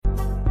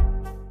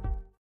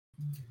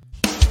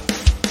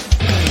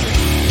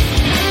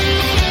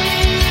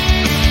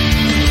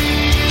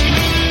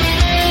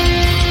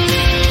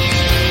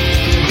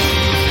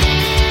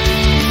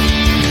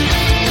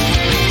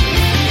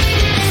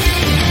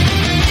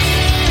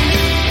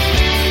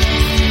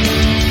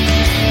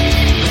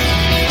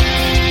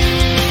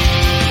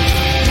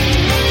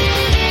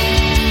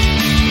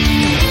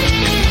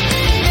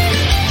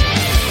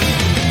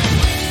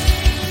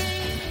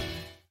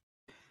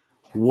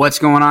What's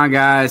going on,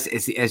 guys?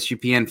 It's the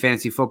SGPN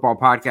Fantasy Football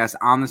Podcast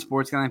on the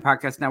Sports Gambling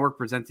Podcast Network,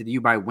 presented to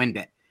you by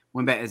WynnBET.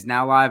 WynnBET is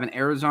now live in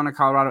Arizona,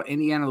 Colorado,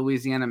 Indiana,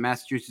 Louisiana,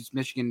 Massachusetts,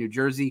 Michigan, New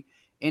Jersey,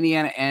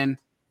 Indiana, and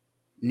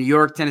New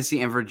York,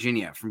 Tennessee, and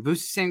Virginia. From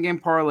boosted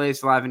same-game parlays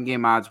to live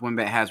in-game odds,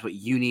 WynnBET has what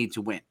you need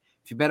to win.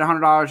 If you bet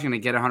 $100, you're going to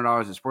get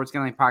 $100 at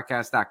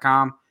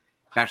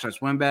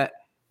sportsgamblingpodcast.com/WynnBET,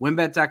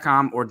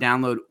 WynnBET.com, or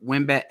download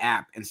WynnBET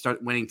app and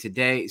start winning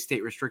today.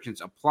 State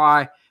restrictions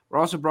apply. We're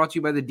also brought to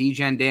you by the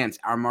DGen Dance.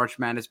 Our March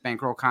Madness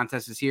bankroll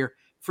contest is here.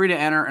 Free to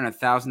enter and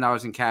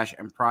 $1,000 in cash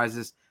and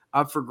prizes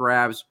up for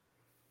grabs.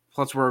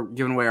 Plus, we're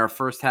giving away our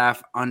first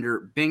half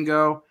under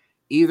bingo.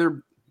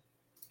 Either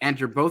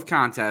enter both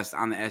contests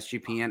on the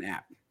SGPN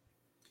app.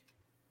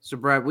 So,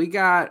 Brad, we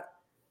got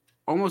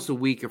almost a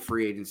week of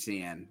free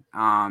agency in.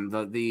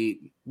 The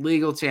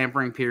legal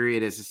tampering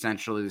period is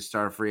essentially the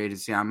start of free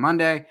agency on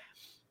Monday.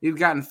 We've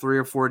gotten 3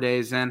 or 4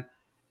 days in.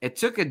 It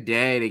took a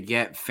day to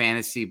get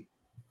fantasy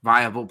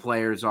viable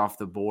players off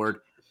the board.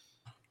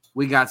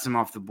 We got some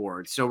off the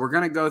board. So we're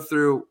going to go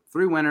through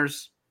 3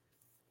 winners,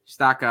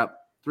 stock up,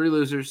 3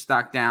 losers,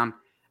 stock down,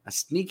 a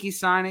sneaky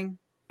signing,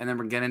 and then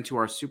we're getting into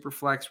our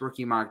Superflex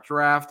rookie mock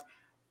draft.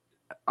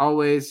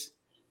 Always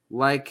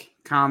like,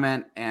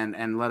 comment,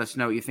 and let us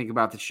know what you think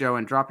about the show,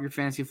 and drop your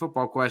fantasy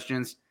football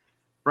questions.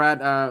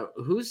 Brad,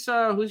 who's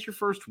your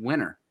first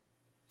winner?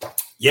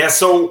 Yeah,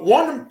 so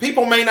one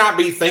people may not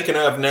be thinking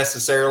of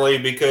necessarily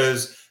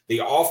because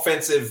the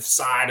offensive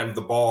side of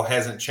the ball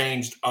hasn't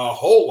changed a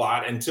whole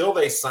lot until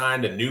they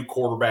signed a new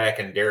quarterback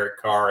in Derek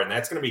Carr, and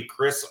that's going to be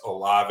Chris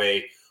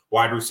Olave,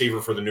 wide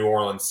receiver for the New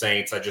Orleans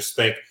Saints. I just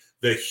think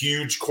the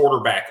huge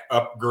quarterback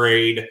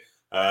upgrade,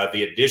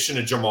 the addition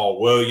of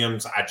Jamal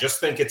Williams, I just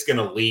think it's going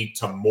to lead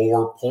to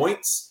more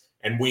points,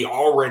 and we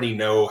already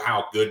know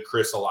how good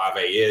Chris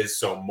Olave is,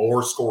 so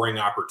more scoring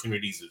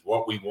opportunities is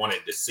what we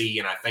wanted to see,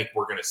 and I think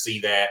we're going to see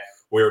that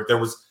where there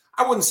was –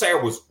 I wouldn't say I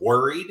was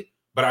worried,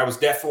 but I was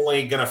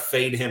definitely going to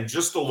fade him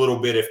just a little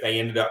bit if they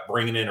ended up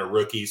bringing in a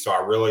rookie. So I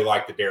really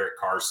like the Derek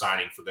Carr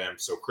signing for them.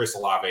 So Chris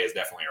Olave is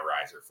definitely a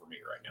riser for me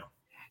right now.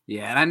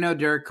 Yeah, and I know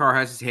Derek Carr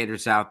has his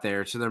haters out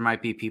there, so there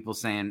might be people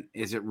saying,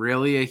 is it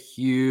really a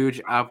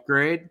huge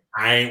upgrade?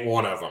 I ain't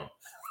one of them.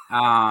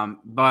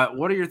 But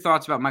what are your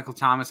thoughts about Michael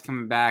Thomas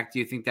coming back? Do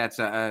you think that's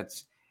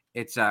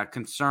it's a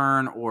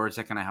concern, or is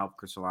that going to help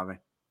Chris Olave?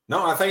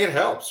 No, I think it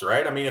helps,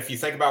 right? I mean, if you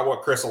think about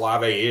what Chris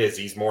Olave is,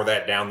 he's more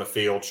that down the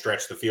field,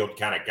 stretch the field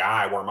kind of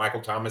guy, where Michael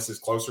Thomas is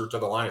closer to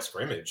the line of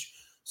scrimmage.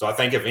 So I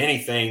think if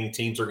anything,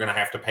 teams are going to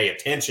have to pay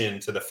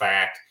attention to the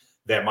fact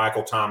that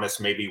Michael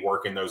Thomas may be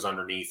working those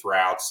underneath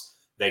routes.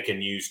 They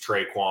can use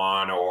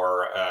Traquan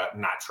or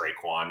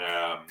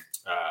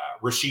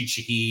Rashid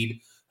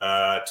Shaheed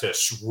to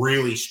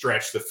really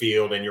stretch the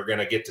field, and you're going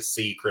to get to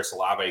see Chris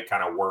Olave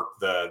kind of work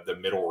the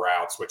middle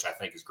routes, which I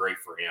think is great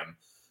for him.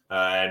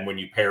 And when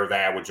you pair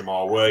that with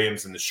Jamal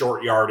Williams and the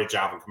short yardage,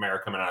 Alvin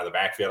Kamara coming out of the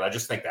backfield, I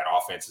just think that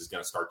offense is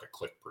going to start to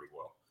click pretty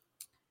well.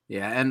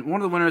 Yeah, and one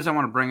of the winners I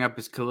want to bring up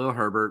is Khalil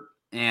Herbert,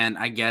 and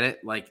I get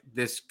it. Like,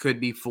 this could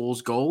be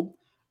fool's gold,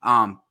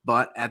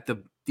 but at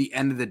the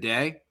end of the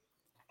day,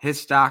 his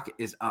stock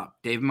is up.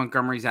 David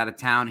Montgomery's out of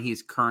town.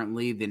 He's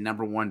currently the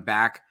number 1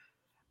 back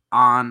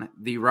on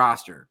the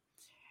roster.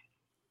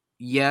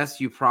 Yes,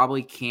 you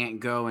probably can't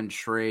go and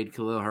trade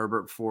Khalil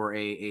Herbert for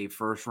a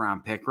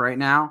first-round pick right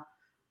now.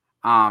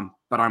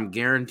 But I'm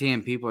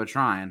guaranteeing people are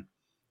trying.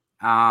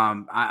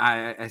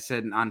 I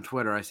said on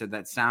Twitter, I said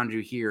that sound you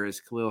hear is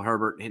Khalil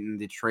Herbert hitting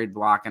the trade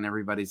block in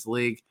everybody's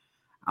league,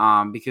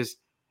 because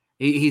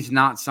he's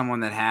not someone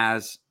that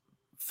has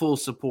full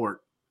support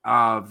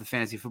of the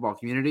fantasy football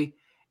community.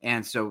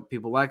 And so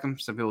people like him,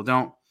 some people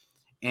don't.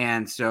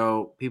 And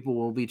so people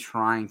will be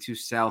trying to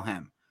sell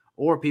him,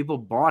 or people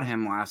bought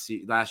him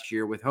last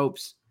year with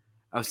hopes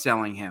of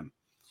selling him.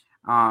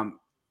 I'm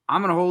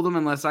going to hold him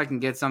unless I can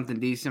get something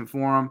decent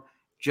for him,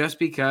 just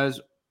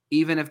because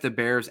even if the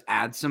Bears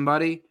add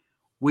somebody,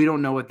 we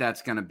don't know what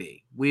that's going to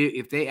be.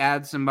 If they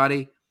add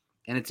somebody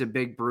and it's a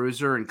big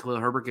bruiser and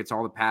Khalil Herbert gets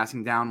all the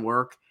passing down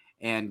work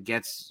and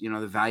gets,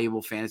 the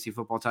valuable fantasy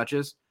football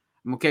touches,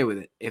 I'm okay with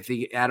it. If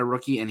they add a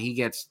rookie and he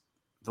gets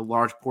the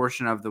large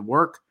portion of the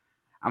work,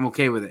 I'm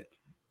okay with it.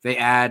 If they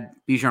add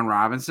Bijan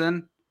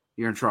Robinson,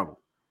 you're in trouble.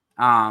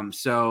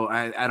 So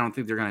I don't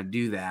think they're going to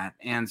do that.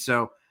 And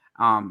so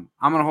I'm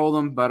going to hold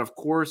them, but of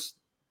course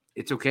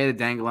it's okay to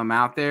dangle them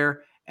out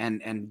there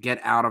and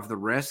get out of the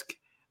risk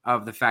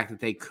of the fact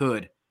that they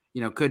could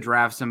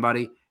draft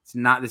somebody.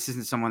 This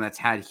isn't someone that's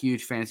had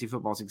huge fantasy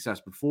football success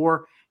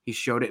before. He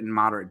showed it in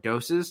moderate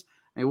doses.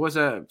 He was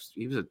a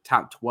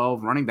top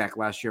 12 running back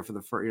last year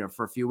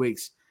for a few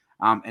weeks.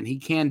 And he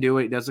can do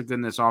it. He does look good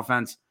in this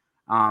offense.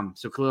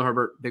 So Khalil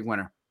Herbert, big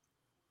winner.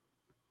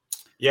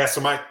 Yeah,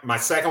 so my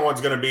second one's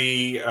going to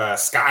be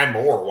Sky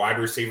Moore, wide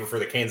receiver for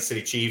the Kansas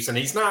City Chiefs. And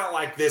he's not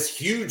like this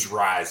huge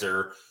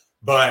riser,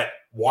 but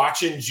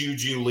watching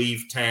Juju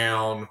leave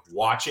town,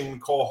 watching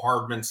Mecole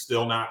Hardman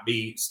still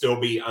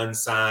be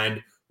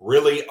unsigned,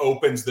 really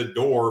opens the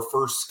door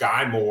for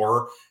Sky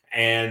Moore.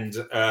 and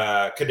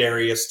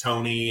Kadarius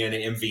Toney and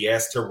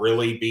MVS to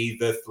really be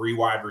the 3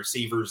 wide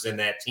receivers in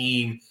that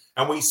team.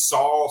 And we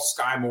saw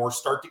Sky Moore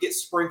start to get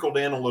sprinkled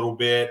in a little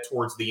bit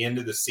towards the end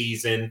of the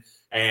season.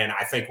 And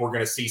I think we're going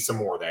to see some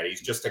more of that.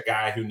 He's just a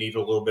guy who needed a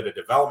little bit of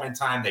development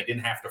time. They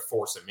didn't have to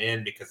force him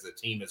in because the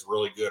team is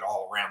really good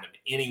all around him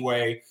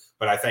anyway.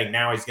 But I think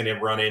now he's going to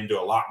run into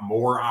a lot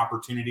more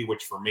opportunity,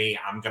 which for me,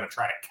 I'm going to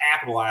try to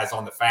capitalize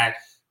on the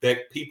fact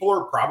that people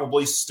are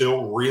probably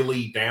still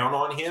really down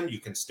on him. You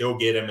can still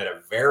get him at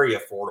a very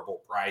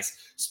affordable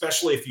price,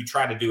 especially if you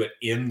try to do it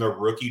in the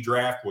rookie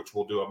draft, which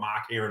we'll do a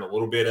mock here in a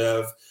little bit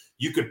of.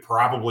 You could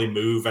probably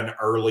move an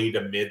early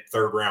to mid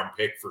third round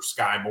pick for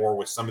Sky Moore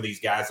with some of these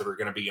guys that are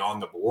going to be on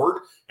the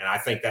board. And I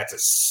think that's a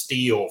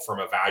steal from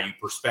a value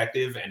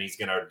perspective, and he's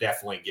going to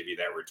definitely give you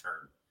that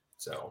return.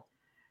 So,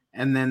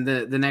 and then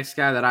the next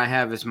guy that I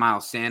have is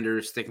Miles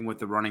Sanders, sticking with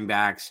the running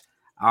backs.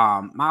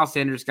 Miles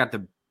Sanders got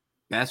the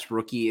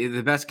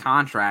best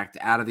contract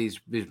out of these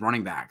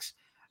running backs.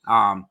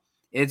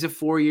 It's a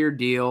 4-year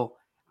deal.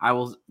 I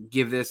will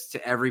give this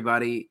to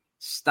everybody.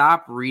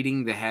 Stop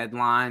reading the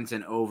headlines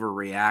and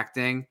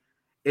overreacting.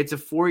 It's a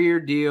 4-year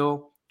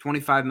deal,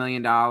 $25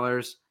 million.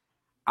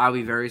 I'll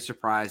be very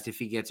surprised if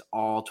he gets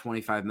all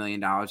 $25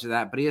 million of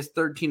that, but he has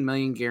 $13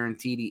 million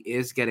guaranteed. He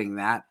is getting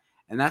that,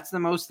 and that's the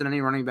most that any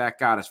running back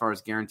got as far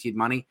as guaranteed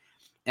money.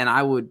 And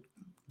I would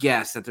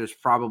guess that there's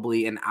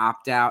probably an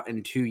opt-out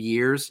in 2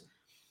 years.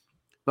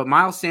 But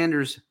Miles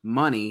Sanders'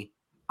 money,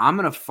 I'm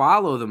going to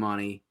follow the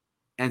money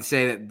and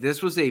say that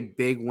this was a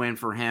big win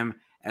for him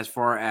as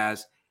far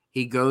as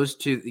he goes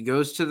to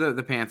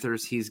the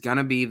Panthers. He's going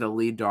to be the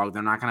lead dog.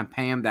 They're not going to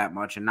pay him that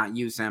much and not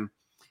use him.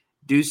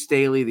 Deuce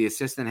Staley, the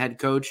assistant head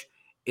coach,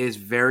 is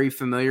very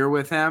familiar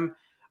with him.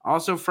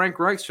 Also, Frank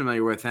Reich's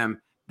familiar with him.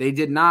 They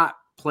did not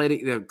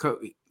play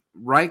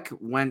Reich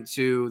went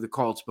to the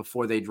Colts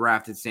before they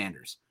drafted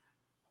Sanders.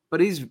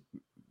 But he's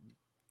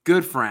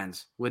good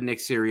friends with Nick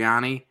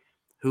Sirianni,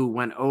 who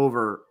went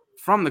over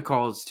from the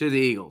Colts to the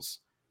Eagles.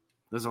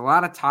 There's a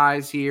lot of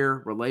ties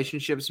here.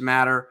 Relationships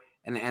matter,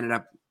 and it ended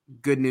up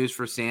good news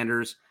for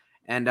Sanders.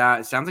 And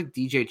it sounds like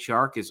DJ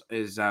Chark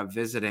is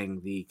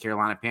visiting the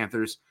Carolina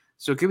Panthers.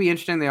 So it could be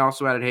interesting. They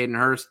also added Hayden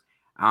Hurst,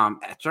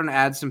 starting to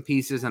add some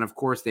pieces. And, of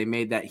course, they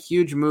made that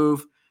huge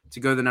move to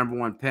go the number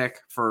 1 pick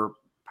for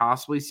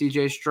possibly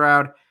C.J.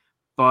 Stroud.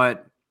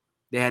 But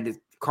they had to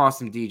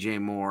cost him DJ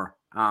Moore.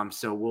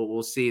 So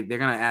we'll see. They're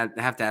going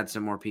to have to add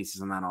some more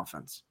pieces on that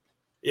offense.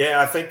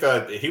 Yeah, I think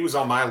that he was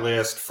on my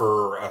list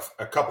for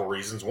a couple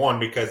reasons. One,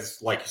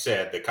 because, like you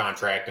said, the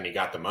contract and he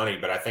got the money.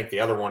 But I think the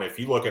other one, if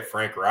you look at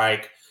Frank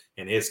Reich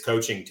and his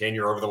coaching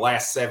tenure over the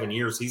last 7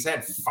 years, he's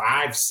had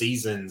 5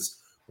 seasons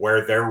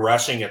where their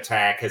rushing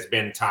attack has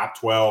been top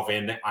 12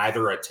 in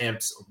either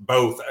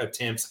both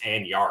attempts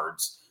and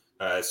yards.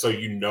 So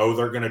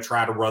they're going to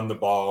try to run the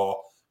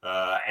ball.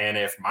 And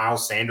if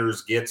Miles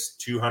Sanders gets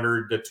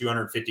 200 to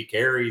 250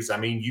 carries, I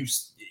mean,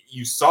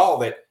 you saw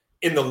that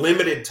in the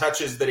limited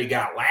touches that he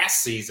got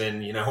last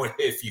season,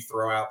 if you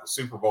throw out the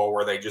Super Bowl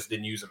where they just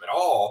didn't use him at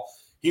all,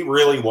 he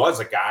really was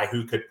a guy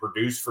who could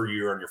produce for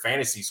you in your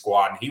fantasy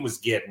squad. And he was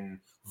getting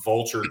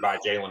vultured by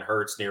Jalen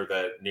Hurts near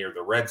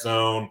the red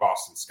zone,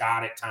 Boston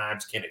Scott at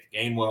times, Kenneth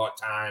Gainwell at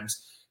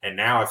times. And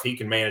now if he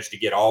can manage to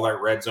get all that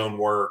red zone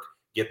work,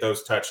 get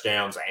those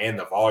touchdowns and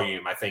the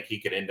volume, I think he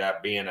could end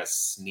up being a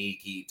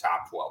sneaky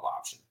top 12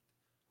 option.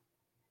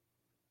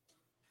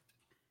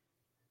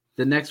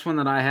 The next one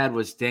that I had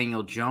was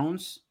Daniel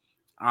Jones.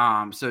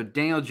 So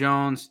Daniel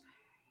Jones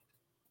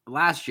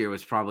last year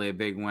was probably a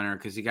big winner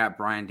because he got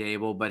Brian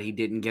Dable, but he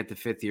didn't get the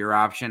 5th-year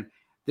option.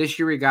 This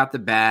year he got the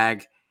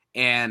bag.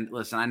 And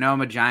listen, I know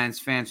I'm a Giants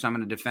fan, so I'm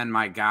going to defend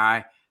my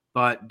guy.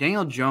 But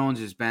Daniel Jones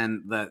has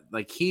been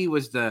he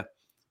was the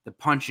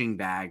punching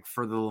bag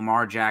for the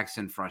Lamar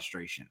Jackson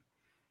frustration.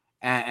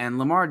 And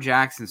Lamar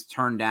Jackson's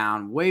turned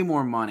down way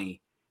more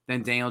money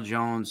than Daniel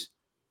Jones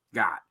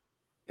got.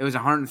 It was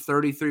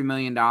 $133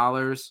 million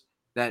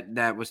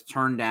that was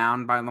turned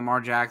down by Lamar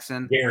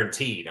Jackson.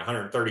 Guaranteed,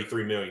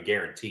 $133 million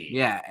guaranteed.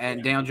 Yeah,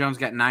 and Daniel Jones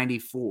got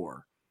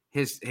 94.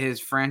 His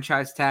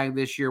franchise tag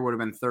this year would have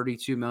been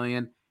 $32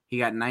 million. He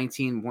got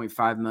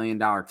 $19.5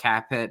 million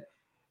cap hit.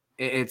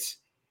 It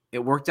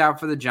worked out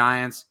for the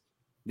Giants.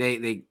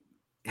 They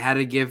had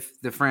to give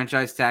the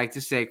franchise tag to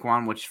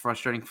Saquon, which is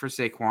frustrating for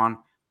Saquon,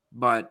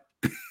 but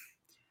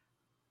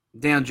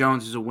Daniel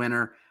Jones is a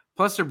winner.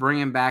 Plus, they're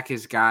bringing back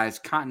his guys.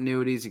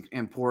 Continuity is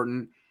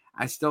important.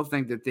 I still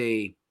think that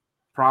they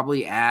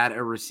probably add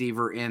a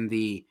receiver in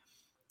the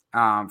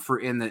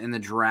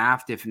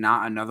draft, if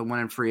not another one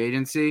in free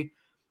agency.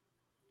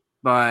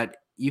 But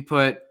you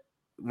put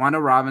Wanda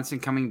Robinson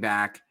coming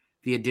back,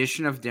 the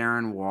addition of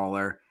Darren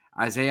Waller,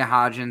 Isaiah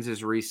Hodgins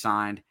is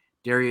re-signed,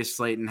 Darius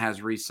Slayton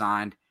has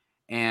re-signed,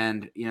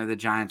 and the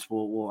Giants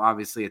will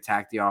obviously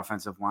attack the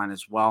offensive line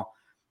as well.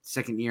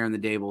 2nd year in the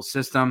Dable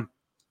system.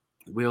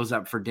 Wheels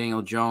up for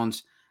Daniel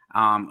Jones,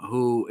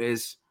 who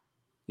is,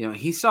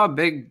 he saw a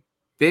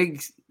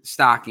big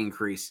stock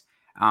increase,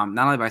 not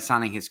only by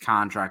signing his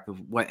contract,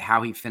 but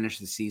how he finished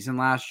the season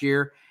last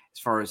year as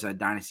far as a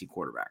dynasty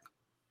quarterback.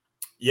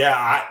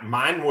 Yeah,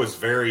 mine was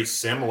very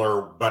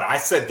similar, but I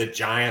said the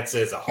Giants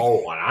as a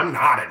whole, and I'm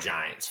not a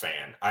Giants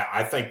fan.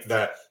 I think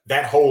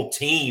that whole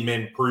team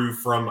improved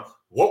from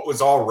what was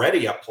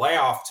already a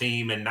playoff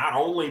team, and not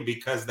only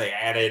because they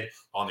added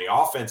on the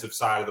offensive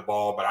side of the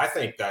ball, but I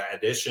think the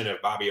addition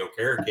of Bobby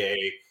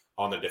Okereke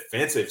on the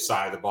defensive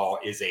side of the ball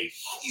is a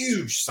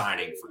huge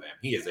signing for them.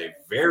 He is a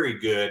very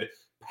good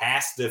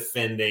pass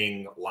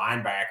defending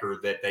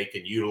linebacker that they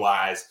can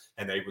utilize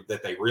and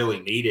that they really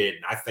needed.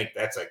 And I think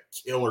that's a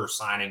killer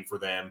signing for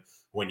them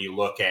when you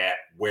look at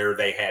where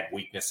they had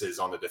weaknesses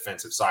on the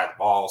defensive side of the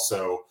ball.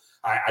 So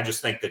I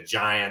just think the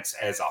Giants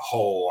as a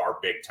whole are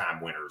big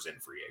time winners in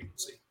free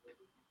agency.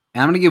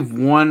 And I'm going to give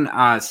one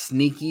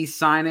sneaky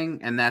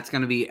signing, and that's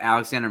going to be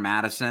Alexander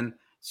Mattison.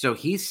 So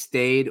he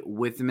stayed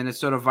with the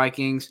Minnesota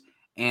Vikings,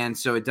 and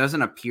so it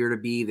doesn't appear to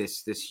be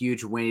this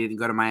huge win. He didn't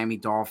go to Miami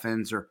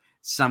Dolphins or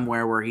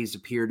somewhere where he's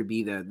appeared to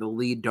be the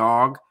lead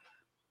dog,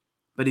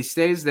 but he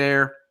stays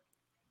there.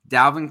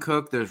 Dalvin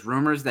Cook, there's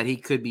rumors that he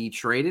could be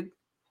traded.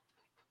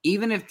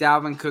 Even if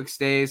Dalvin Cook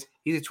stays,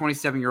 he's a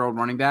 27-year-old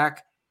running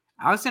back.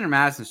 Alexander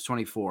Madison's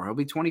 24. He'll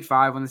be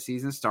 25 when the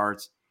season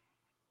starts.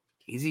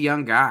 He's a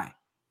young guy.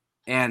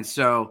 And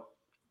so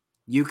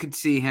you could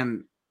see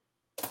him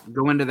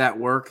go into that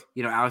work.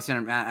 You know,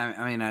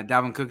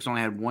 Dalvin Cook's only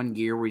had 1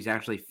 year where he's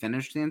actually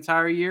finished the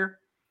entire year.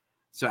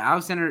 So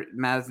Alexander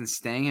Madison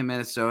staying in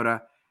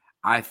Minnesota,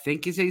 I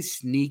think, is a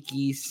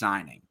sneaky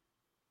signing.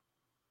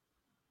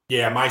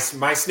 Yeah, my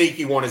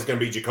sneaky one is going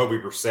to be Jacoby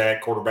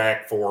Brissett,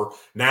 quarterback for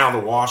now the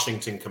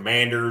Washington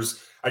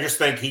Commanders. I just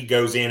think he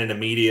goes in and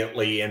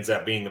immediately ends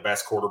up being the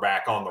best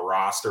quarterback on the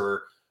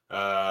roster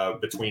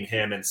between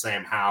him and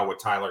Sam Howell with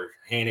Tyler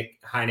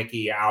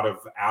Heineke out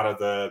of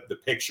the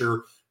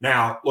picture.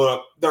 Now,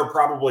 look, they're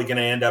probably going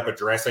to end up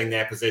addressing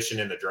that position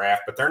in the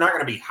draft, but they're not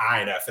going to be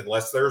high enough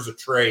unless there's a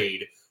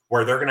trade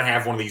where they're going to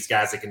have one of these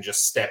guys that can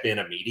just step in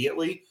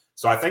immediately.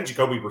 So I think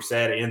Jacoby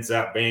Brissett ends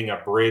up being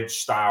a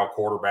bridge-style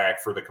quarterback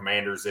for the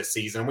Commanders this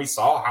season. We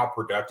saw how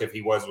productive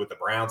he was with the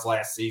Browns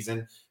last season,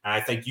 and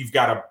I think you've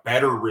got a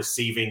better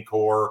receiving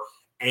core,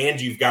 and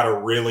you've got a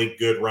really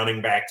good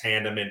running back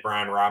tandem in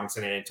Brian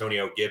Robinson and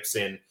Antonio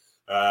Gibson,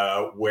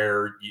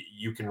 where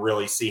you can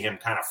really see him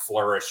kind of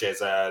flourish as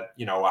a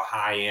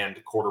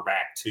high-end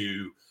quarterback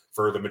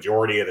for the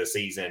majority of the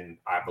season,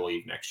 I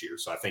believe, next year.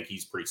 So I think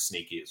he's pretty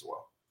sneaky as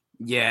well.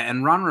 Yeah,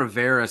 and Ron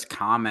Rivera's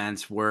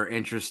comments were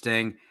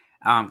interesting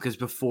because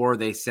before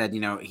they said,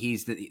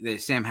 he's the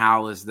Sam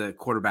Howell is the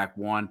quarterback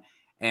one,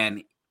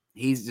 and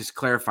he's just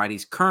clarified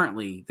he's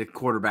currently the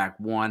quarterback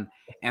one,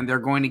 and they're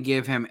going to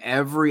give him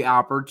every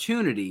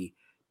opportunity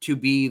to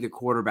be the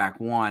quarterback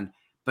one,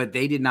 but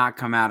they did not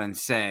come out and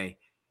say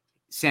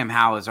Sam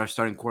Howell is our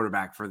starting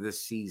quarterback for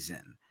this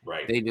season.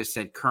 Right. They just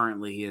said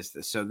currently he is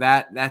this. So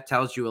that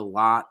tells you a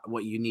lot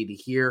what you need to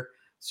hear.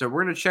 So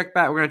we're going to check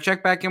back. We're going to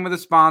check back in with the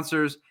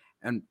sponsors,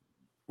 and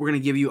we're going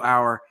to give you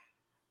our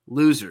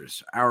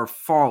losers, our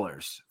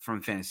fallers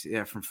from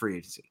from free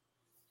agency.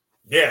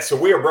 Yeah, so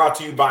we are brought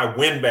to you by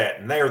WynnBET,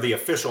 and they are the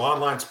official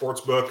online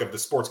sports book of the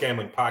Sports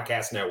Gambling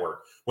Podcast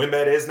Network.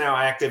 WynnBET is now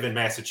active in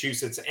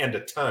Massachusetts and a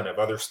ton of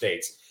other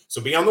states.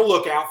 So be on the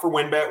lookout for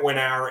WynnBET Win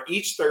Hour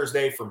each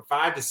Thursday from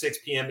 5 to 6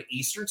 p.m.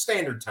 Eastern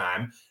Standard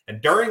Time.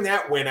 And during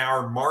that Win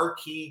Hour,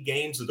 marquee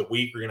games of the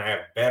week are going to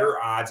have better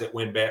odds at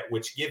WynnBET,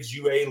 which gives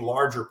you a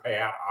larger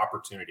payout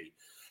opportunity.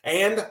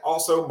 And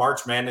also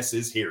March Madness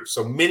is here.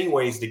 So many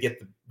ways to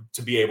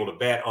be able to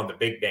bet on the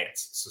big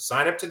dance. So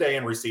sign up today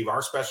and receive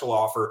our special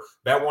offer,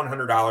 bet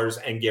 $100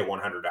 and get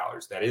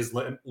 $100. That is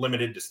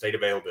limited to state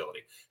availability.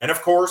 And of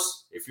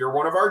course, if you're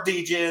one of our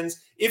DGens,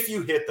 if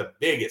you hit the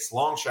biggest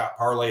long shot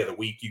parlay of the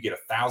week, you get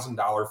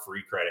 $1,000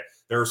 free credit.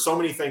 There are so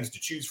many things to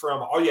choose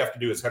from. All you have to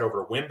do is head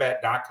over to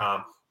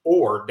wynnbet.com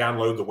or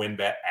download the WynnBET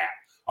app.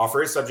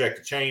 Offer is subject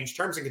to change.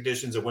 Terms and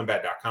conditions at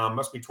wynnbet.com.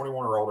 Must be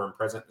 21 or older and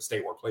present in the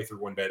state where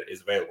playthrough WynnBET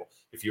is available.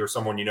 If you or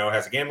someone you know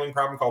has a gambling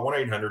problem, call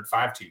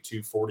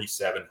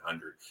 1-800-522-4700.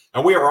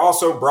 And we are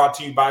also brought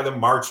to you by the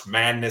March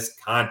Madness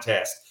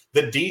Contest.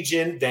 The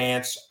DGen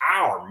Dance,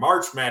 our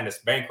March Madness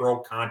Bankroll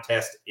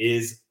Contest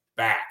is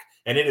back.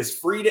 And it is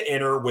free to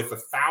enter with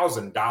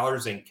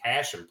 $1,000 in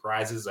cash and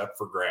prizes up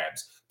for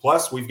grabs.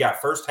 Plus, we've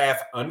got first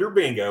half under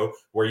bingo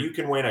where you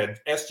can win a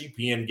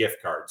SGPN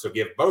gift card. So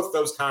give both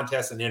those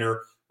contests and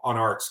enter on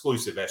our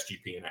exclusive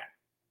SGPN app.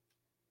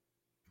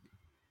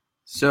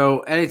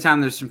 So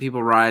anytime there's some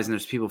people rising,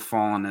 there's people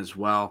falling as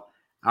well.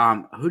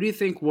 Who do you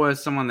think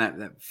was someone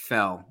that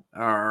fell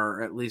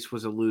or at least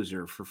was a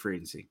loser for free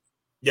agency?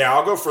 Yeah,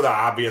 I'll go for the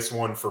obvious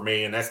one for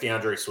me, and that's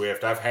DeAndre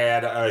Swift. I've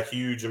had a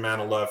huge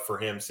amount of love for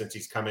him since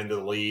he's come into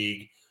the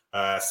league.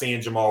 Seeing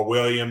Jamal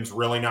Williams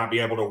really not be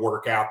able to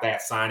work out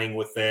that signing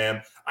with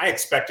them. I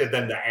expected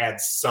them to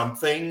add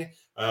something.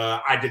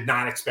 I did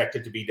not expect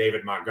it to be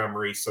David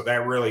Montgomery, so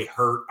that really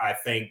hurt, I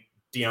think,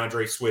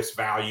 DeAndre Swift's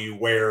value,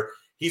 where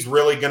he's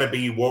really going to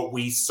be what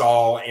we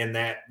saw in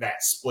that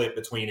split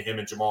between him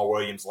and Jamal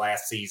Williams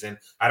last season.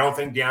 I don't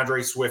think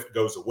DeAndre Swift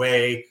goes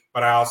away,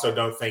 but I also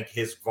don't think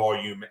his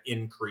volume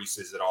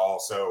increases at all.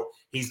 So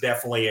he's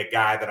definitely a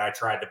guy that I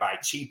tried to buy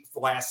cheap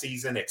last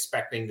season,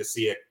 expecting to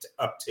see an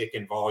uptick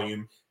in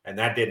volume, and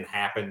that didn't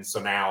happen.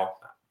 So now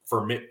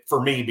for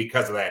me,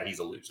 because of that, he's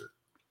a loser.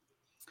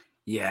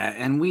 Yeah,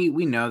 and we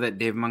know that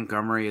Dave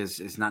Montgomery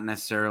is not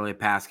necessarily a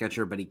pass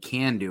catcher, but he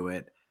can do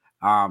it.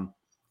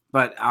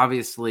 But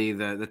obviously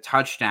the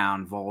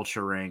touchdown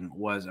vulturing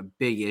was a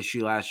big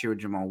issue last year with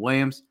Jamal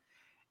Williams,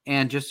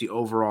 and just the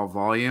overall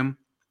volume.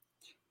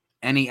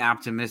 Any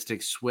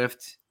optimistic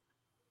Swift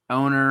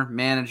owner,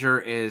 manager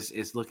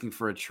is looking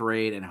for a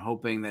trade and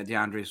hoping that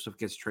DeAndre Swift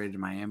gets traded to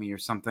Miami or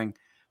something.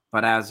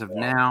 But as of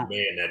now,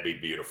 man, that'd be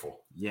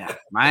beautiful. Yeah,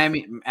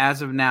 Miami.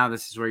 As of now,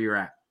 this is where you're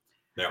at.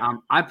 Yeah.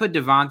 I put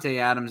Devontae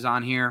Adams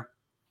on here,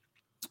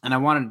 and I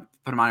wanted to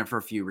put him on it for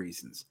a few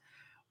reasons.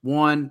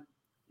 One,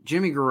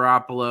 Jimmy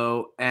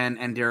Garoppolo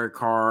and Derek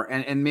Carr,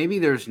 and maybe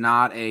there's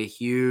not a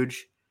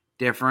huge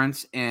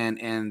difference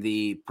in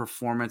the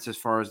performance as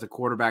far as the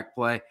quarterback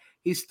play.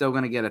 He's still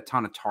going to get a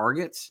ton of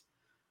targets.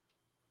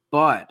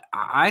 But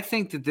I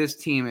think that this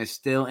team is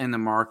still in the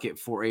market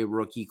for a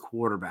rookie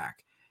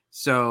quarterback.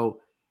 So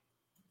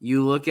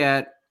you look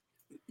at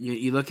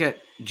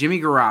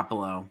Jimmy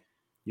Garoppolo.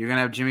 You're going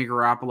to have Jimmy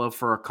Garoppolo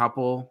for a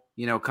couple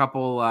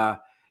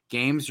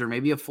games or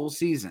maybe a full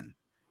season.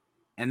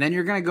 And then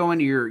you're going to go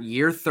into your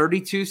year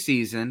 32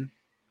 season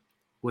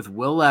with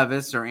Will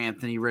Levis or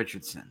Anthony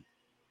Richardson.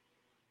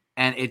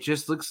 And it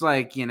just looks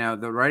like,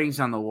 the writing's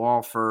on the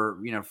wall for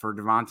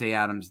Devontae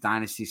Adams'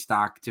 dynasty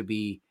stock to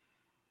be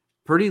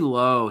pretty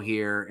low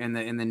here in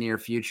the near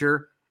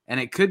future. And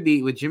it could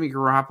be, with Jimmy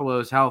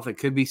Garoppolo's health, it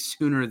could be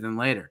sooner than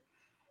later.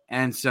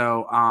 And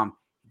so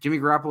Jimmy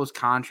Garoppolo's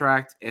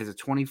contract is a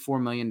 $24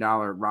 million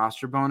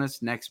roster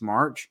bonus next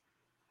March.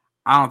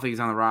 I don't think he's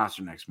on the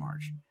roster next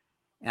March.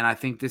 And I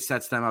think this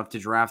sets them up to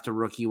draft a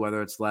rookie,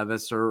 whether it's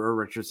Levis or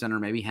Richardson or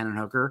maybe Hendon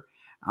Hooker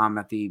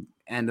at the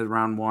end of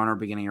round 1 or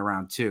beginning of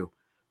round 2.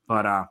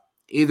 But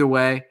either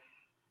way,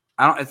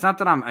 it's not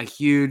that I'm a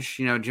huge,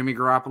 Jimmy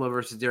Garoppolo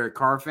versus Derek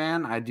Carr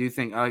fan. I do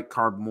think I like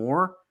Carr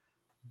more,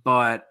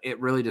 but it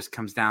really just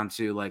comes down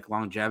to like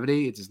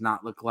longevity. It does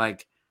not look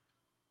like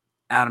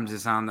Adams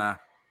is on the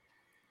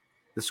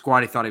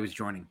squad he thought he was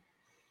joining.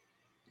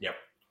 Yep,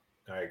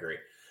 I agree.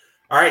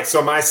 All right,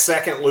 so my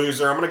second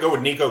loser, I'm going to go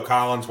with Nico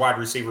Collins, wide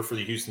receiver for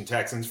the Houston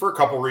Texans, for a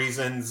couple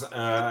reasons.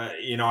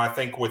 I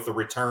think with the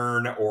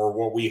return, or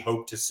what we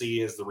hope to see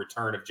is the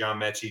return of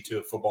John Mechie to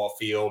a football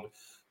field,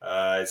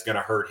 is going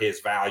to hurt his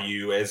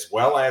value, as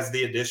well as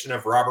the addition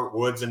of Robert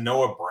Woods and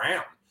Noah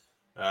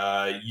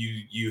Brown.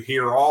 You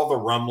hear all the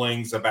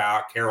rumblings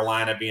about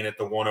Carolina being at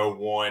the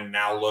 101,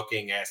 now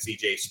looking at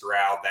C.J.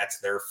 Stroud.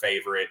 That's their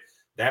favorite.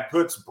 That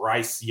puts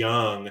Bryce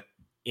Young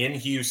in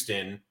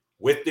Houston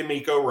with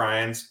DeMeco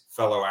Ryans,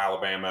 fellow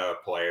Alabama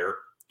player,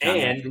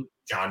 and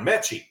John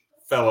Mechie,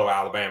 fellow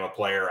Alabama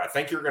player. I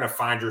think you're going to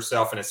find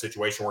yourself in a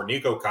situation where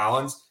Nico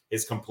Collins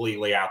is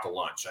completely out to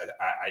lunch.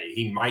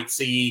 He might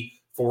see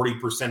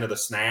 40% of the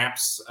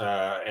snaps,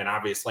 and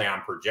obviously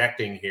I'm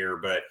projecting here,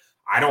 but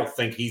I don't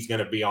think he's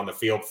going to be on the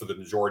field for the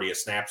majority of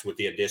snaps with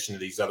the addition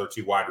of these other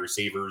two wide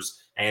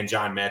receivers and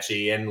John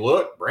Mechie. And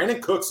look,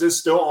 Brandon Cooks is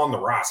still on the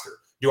roster.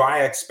 Do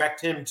I expect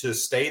him to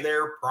stay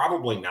there?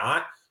 Probably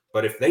not.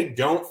 But if they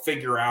don't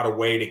figure out a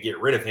way to get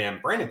rid of him,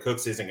 Brandon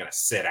Cooks isn't going to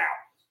sit out,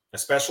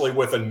 especially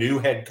with a new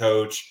head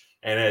coach.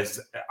 And as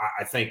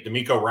I think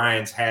DeMeco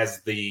Ryans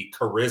has the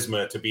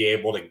charisma to be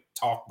able to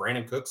talk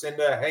Brandon Cooks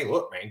into, hey,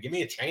 look, man, give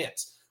me a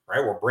chance, right?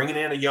 We're bringing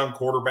in a young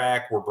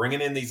quarterback. We're bringing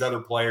in these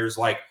other players.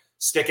 Like,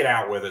 stick it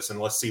out with us and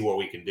let's see what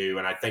we can do.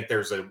 And I think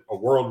there's a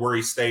world where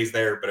he stays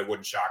there, but it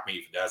wouldn't shock me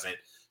if he doesn't.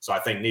 So I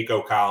think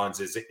Nico Collins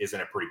is in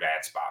a pretty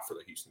bad spot for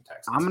the Houston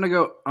Texans. I'm gonna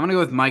go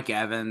with Mike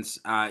Evans.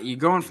 You're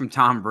going from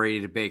Tom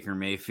Brady to Baker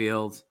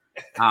Mayfield.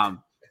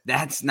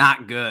 That's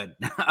not good.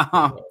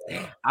 I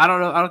don't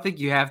know. I don't think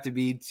you have to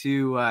be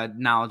too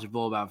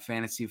knowledgeable about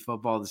fantasy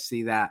football to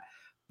see that.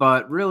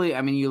 But really,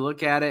 I mean, you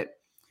look at it,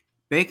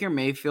 Baker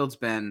Mayfield's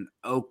been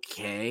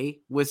okay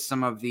with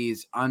some of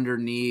these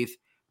underneath,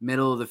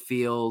 middle of the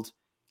field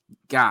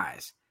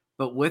guys.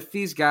 But with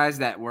these guys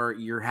where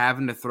you're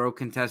having to throw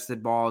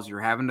contested balls,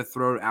 you're having to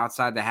throw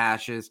outside the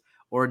hashes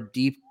or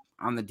deep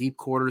on the deep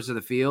quarters of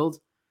the field,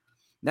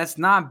 that's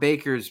not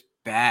Baker's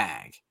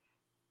bag.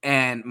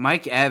 And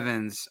Mike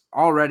Evans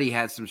already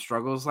had some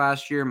struggles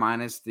last year,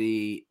 minus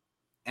the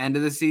end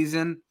of the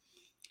season.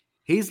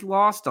 He's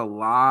lost a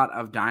lot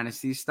of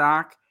dynasty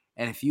stock.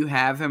 And if you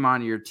have him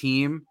on your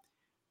team,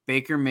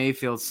 Baker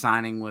Mayfield's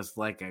signing was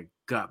like a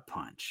gut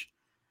punch.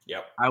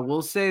 Yep. I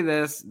will say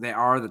this: they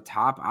are the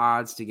top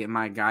odds to get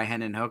my guy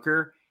Hendon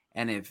Hooker,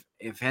 and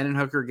if Hendon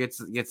Hooker gets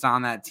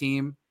on that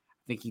team,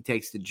 I think he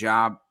takes the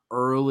job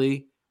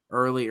early,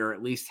 or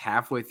at least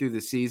halfway through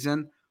the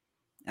season.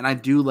 And I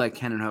do like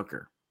Hendon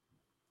Hooker,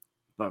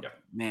 but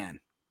man,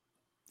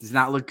 Does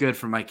not look good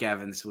for Mike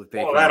Evans with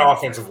Baker. Well, that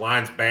offensive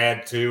line's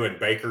bad too, and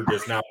Baker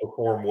does not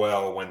perform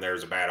well when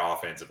there's a bad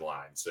offensive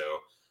line. So,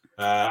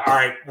 all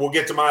right, we'll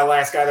get to my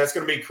last guy. That's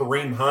going to be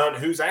Kareem Hunt,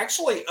 who's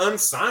actually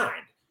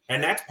unsigned.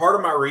 And that's part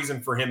of my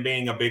reason for him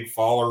being a big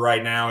faller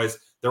right now is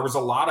there was a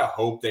lot of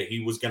hope that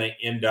he was going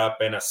to end up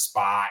in a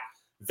spot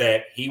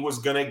that he was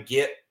going to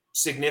get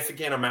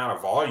significant amount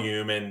of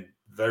volume. And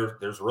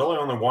there's really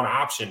only one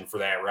option for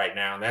that right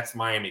now, and that's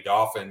Miami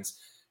Dolphins.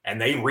 And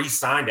they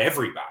re-signed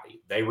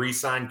everybody. They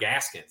re-signed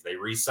Gaskins. They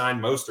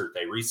re-signed Mostert.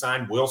 They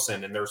re-signed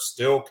Wilson. And they're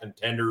still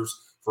contenders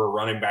for a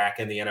running back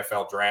in the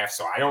NFL draft.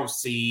 So I don't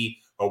see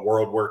a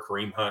world where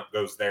Kareem Hunt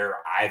goes there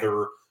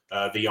either.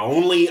 The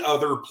only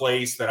other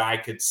place that I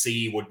could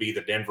see would be the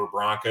Denver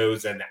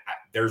Broncos. And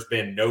there's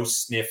been no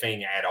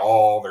sniffing at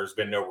all. There's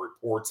been no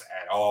reports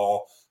at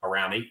all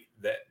around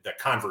the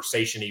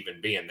conversation even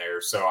being there.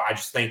 So I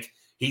just think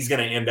he's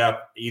going to end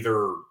up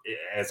either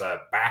as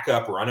a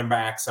backup running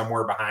back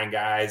somewhere behind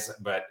guys,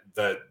 but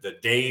the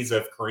days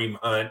of Kareem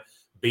Hunt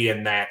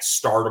being that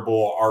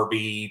startable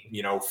RB,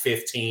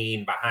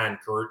 15 behind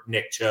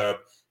Nick Chubb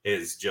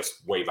is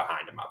just way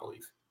behind him, I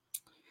believe.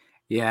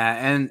 Yeah,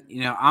 and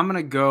I'm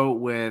gonna go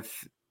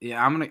with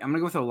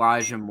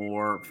Elijah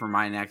Moore for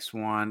my next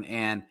one,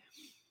 and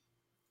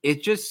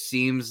it just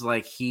seems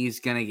like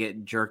he's gonna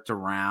get jerked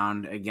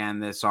around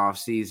again this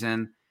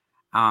offseason.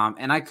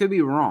 And I could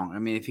be wrong. I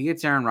mean, if he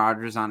gets Aaron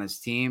Rodgers on his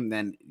team,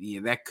 then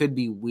that could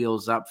be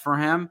wheels up for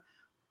him.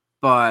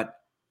 But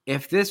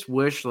if this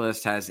wish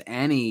list has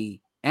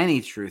any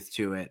truth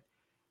to it,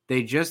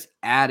 they just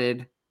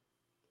added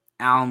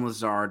Allen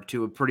Lazard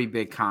to a pretty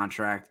big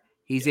contract.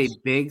 He's a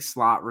big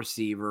slot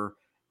receiver,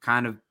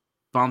 kind of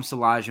bumps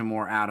Elijah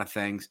Moore out of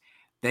things.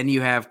 Then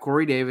you have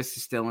Corey Davis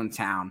is still in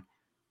town.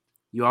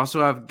 You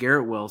also have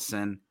Garrett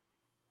Wilson,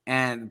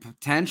 and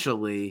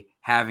potentially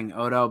having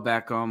Odell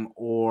Beckham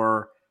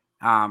or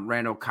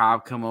Randall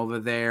Cobb come over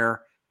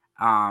there.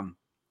 Going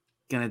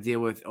to deal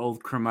with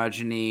old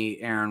curmudgeon-y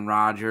Aaron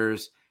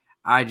Rodgers.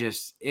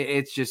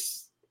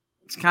 It's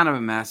kind of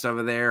a mess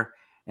over there.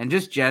 And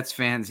just Jets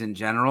fans in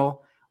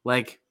general,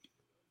 like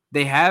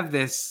they have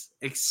this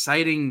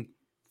exciting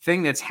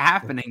thing that's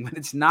happening, but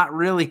it's not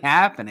really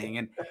happening.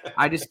 And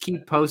I just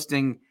keep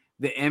posting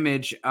the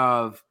image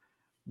of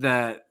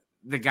the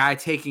guy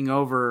taking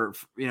over,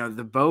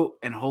 the boat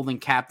and holding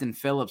Captain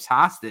Phillips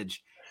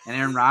hostage. And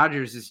Aaron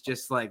Rodgers is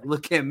just like,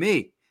 look at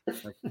me.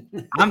 Like,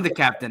 I'm the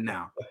captain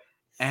now.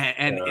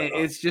 And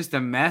it's just a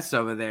mess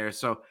over there.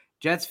 So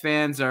Jets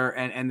fans are,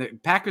 and the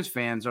Packers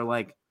fans are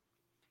like,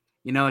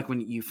 like when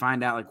you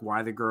find out like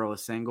why the girl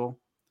is single,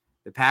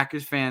 the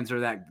Packers fans are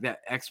that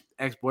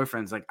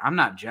ex-boyfriend's like, I'm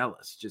not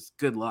jealous, just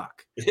good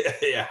luck.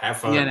 Yeah, have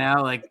fun.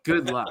 Like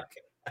good luck.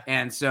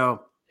 And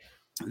so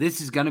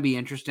this is going to be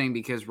interesting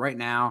because right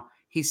now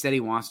he said he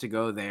wants to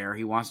go there.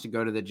 He wants to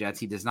go to the Jets.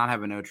 He does not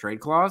have a no trade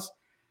clause.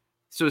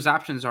 So his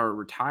options are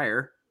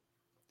retire,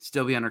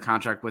 still be under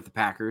contract with the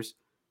Packers,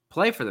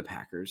 play for the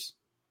Packers,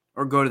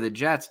 or go to the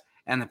Jets.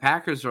 And the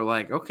Packers are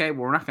like, okay,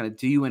 well, we're not going to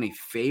do you any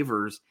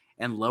favors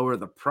and lower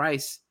the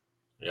price.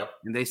 Yep.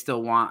 And they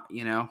still want,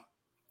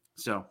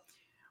 So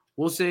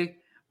we'll see.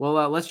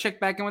 Well, let's check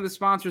back in with the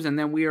sponsors, and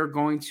then we are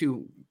going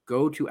to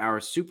go to our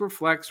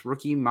Superflex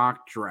rookie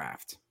mock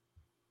draft.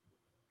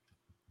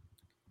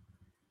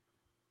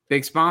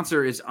 Big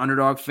sponsor is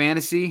Underdog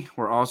Fantasy.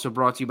 We're also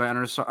brought to you by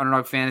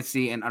Underdog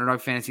Fantasy, and Underdog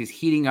Fantasy is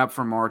heating up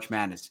for March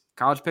Madness.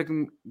 College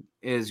pick'em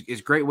is a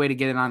great way to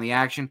get in on the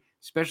action,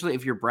 especially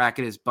if your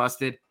bracket is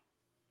busted.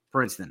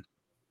 For instance,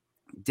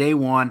 day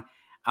one.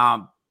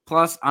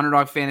 Plus,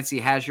 Underdog Fantasy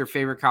has your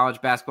favorite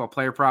college basketball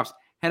player props.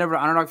 Head over to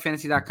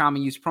UnderdogFantasy.com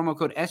and use promo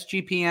code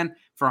SGPN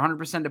for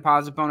 100%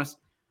 deposit bonus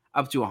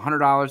up to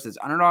 $100. That's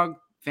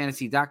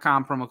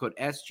UnderdogFantasy.com, promo code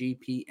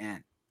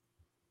SGPN.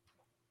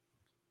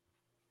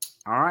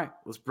 All right,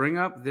 let's bring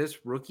up this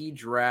rookie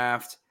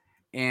draft.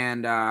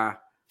 And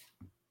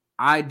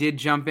I did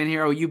jump in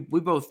here. We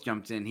both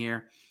jumped in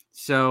here.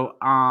 So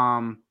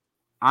I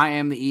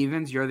am the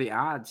evens. You're the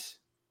odds.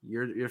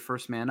 You're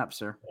first man up,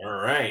 sir. All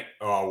right.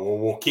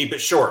 We'll keep it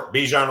short.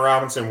 Bijan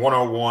Robinson,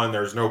 101.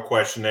 There's no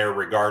question there,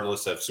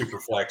 regardless of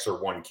Superflex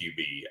or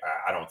 1QB.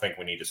 I don't think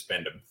we need to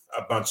spend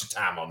a bunch of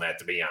time on that,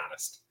 to be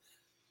honest.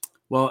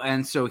 Well,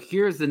 and so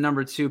here's the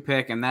number 2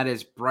 pick, and that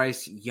is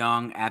Bryce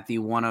Young at the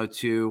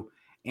 102.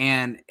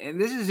 And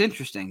this is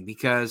interesting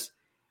because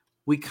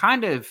we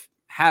kind of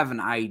have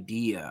an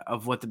idea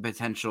of what the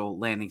potential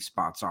landing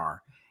spots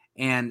are.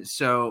 And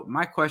so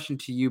my question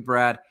to you,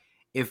 Brad,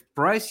 if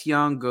Bryce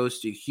Young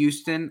goes to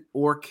Houston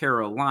or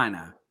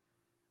Carolina,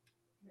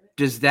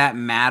 does that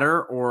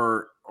matter,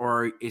 or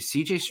is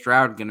CJ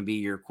Stroud going to be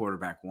your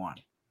quarterback one?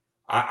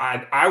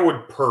 I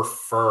would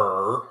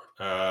prefer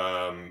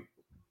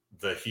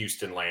the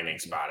Houston landing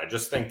spot. I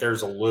just think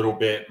there's a little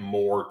bit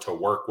more to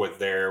work with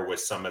there with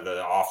some of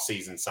the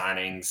offseason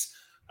signings.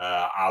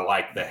 I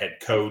like the head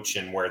coach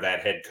and where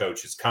that head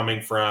coach is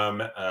coming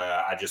from.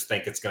 I just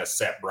think it's going to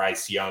set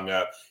Bryce Young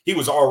up. He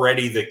was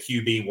already the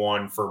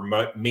QB1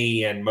 for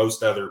me and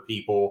most other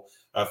people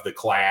of the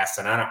class.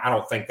 And I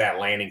don't think that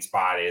landing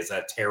spot is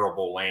a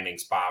terrible landing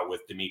spot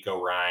with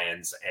D'Amico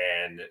Ryans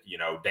and,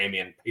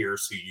 Damian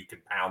Pierce, who you can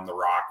pound the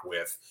rock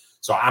with.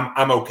 So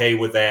I'm okay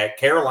with that.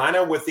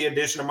 Carolina, with the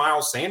addition of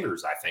Miles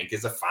Sanders, I think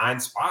is a fine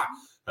spot.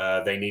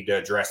 They need to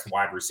address the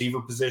wide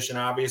receiver position,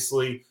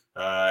 obviously.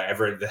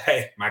 Every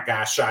day, my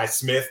guy Shi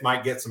Smith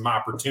might get some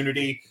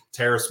opportunity.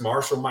 Terrace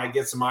Marshall might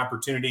get some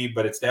opportunity,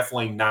 but it's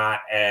definitely not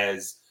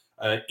as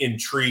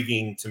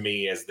intriguing to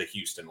me as the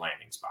Houston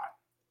landing spot.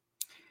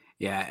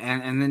 Yeah,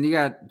 and then you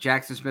got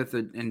Jackson Smith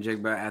and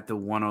Jigba at the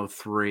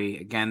 103.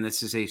 Again,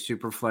 this is a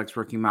Superflex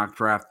rookie mock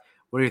draft.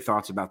 What are your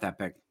thoughts about that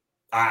pick?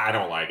 I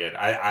don't like it.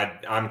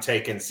 I'm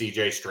taking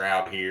CJ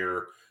Stroud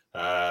here.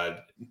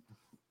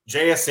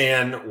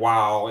 JSN,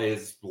 while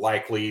is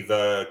likely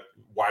the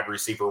wide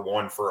receiver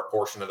one for a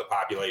portion of the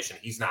population,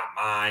 he's not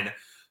mine.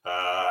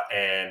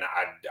 And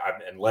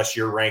unless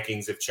your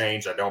rankings have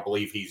changed, I don't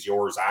believe he's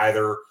yours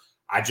either.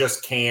 I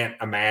just can't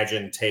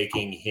imagine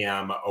taking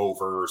him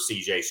over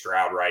CJ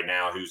Stroud right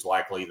now, who's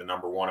likely the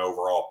number one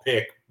overall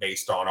pick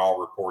based on all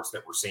reports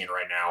that we're seeing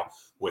right now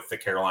with the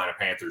Carolina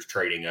Panthers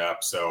trading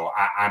up. So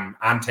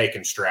I'm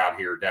taking Stroud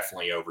here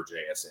definitely over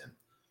JSN.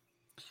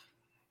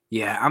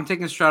 Yeah, I'm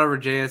taking Stroud over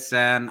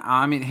JSN.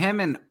 I mean, him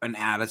and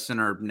Addison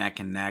are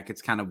neck and neck.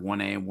 It's kind of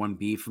 1A and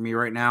 1B for me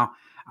right now.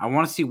 I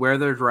want to see where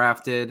they're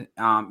drafted,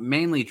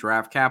 mainly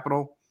draft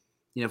capital.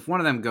 If one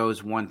of them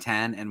goes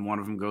 110 and one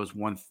of them goes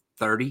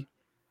 130,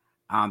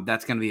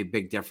 that's going to be a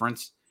big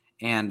difference.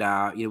 And,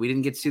 we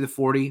didn't get to see the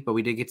 40, but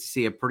we did get to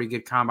see a pretty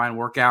good combine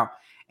workout.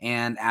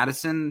 And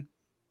Addison,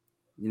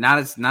 not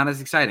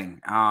as exciting.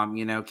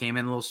 Came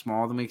in a little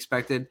smaller than we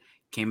expected,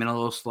 came in a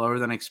little slower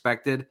than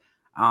expected.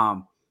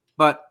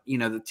 But,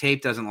 the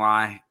tape doesn't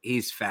lie.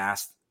 He's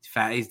fast.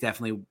 He's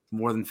definitely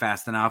more than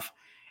fast enough.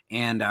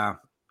 And I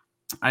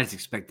just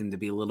expect him to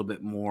be a little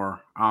bit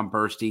more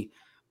bursty.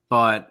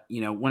 But,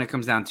 when it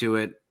comes down to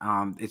it,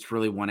 it's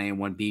really 1A and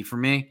 1B for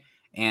me.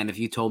 And if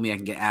you told me I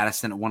can get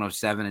Addison at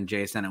 107 and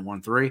JSN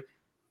at 13,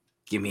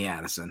 give me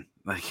Addison.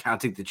 I'll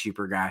take the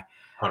cheaper guy.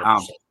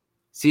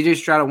 CJ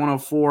Stroud at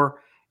 104.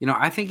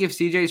 I think if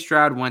CJ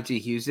Stroud went to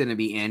Houston, it'd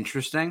be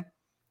interesting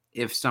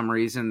if some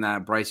reason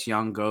that Bryce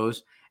Young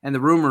goes. And the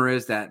rumor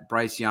is that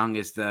Bryce Young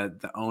is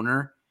the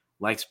owner,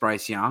 likes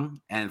Bryce Young,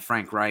 and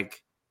Frank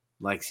Reich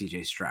likes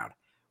CJ Stroud,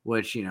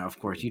 which, of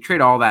course, you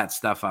trade all that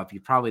stuff up, you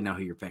probably know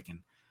who you're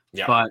picking.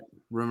 Yep. But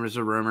rumors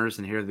are rumors,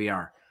 and here we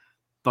are.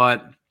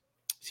 But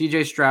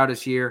CJ Stroud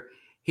is here.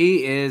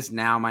 He is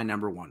now my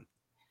number one.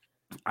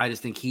 I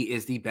just think he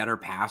is the better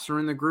passer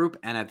in the group.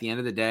 And at the end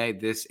of the day,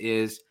 this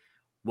is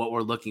what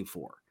we're looking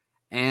for.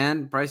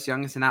 And Bryce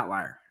Young is an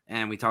outlier.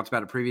 And we talked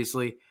about it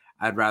previously.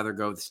 I'd rather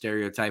go with the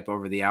stereotype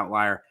over the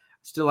outlier.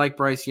 Still like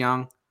Bryce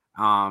Young.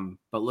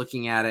 But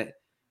looking at it,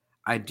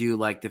 I do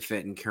like the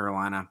fit in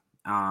Carolina.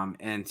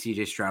 And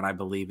CJ Stroud, I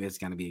believe, is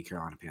going to be a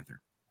Carolina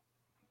Panther.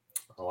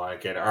 I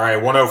like it. All right,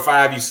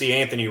 105, you see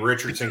Anthony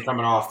Richardson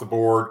coming off the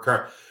board.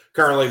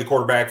 Currently the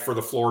quarterback for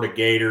the Florida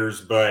Gators,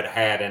 but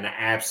had an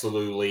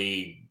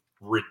absolutely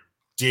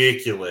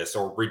ridiculous,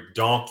 or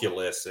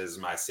redonkulous, as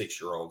my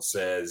 6-year-old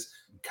says,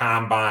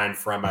 combine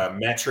from a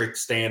metric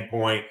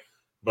standpoint.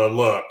 But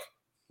look,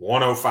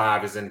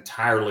 105 is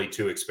entirely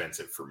too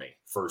expensive for me,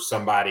 for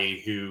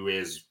somebody who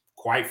is,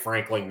 quite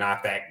frankly,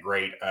 not that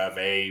great of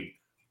a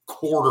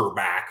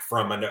quarterback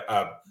from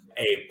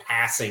a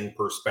passing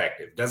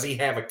perspective. Does he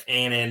have a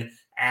cannon?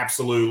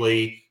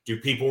 Absolutely. Do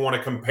people want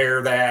to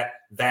compare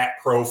that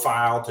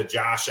profile to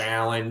Josh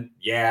Allen?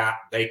 Yeah,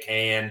 they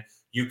can.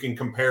 You can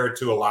compare it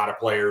to a lot of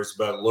players,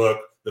 but look,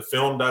 the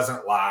film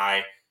doesn't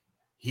lie.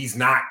 He's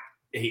got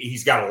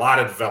a lot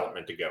of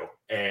development to go,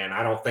 and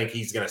I don't think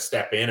he's going to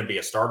step in and be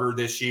a starter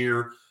this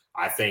year.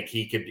 I think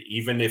he could,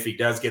 even if he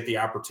does get the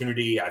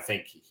opportunity, I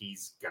think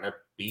he's going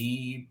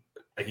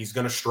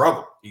to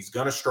struggle. He's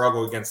going to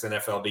struggle against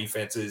NFL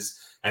defenses.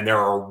 And there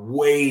are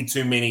way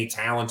too many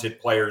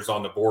talented players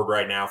on the board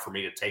right now for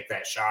me to take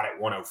that shot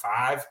at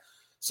 105.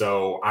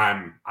 So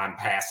I'm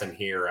passing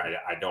here.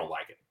 I don't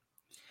like it.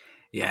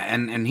 Yeah,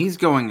 and he's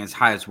going as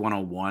high as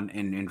 101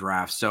 in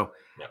drafts. So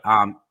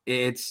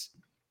it's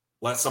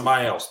let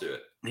somebody else do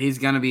it. He's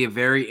going to be a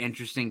very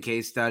interesting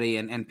case study.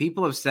 And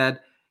people have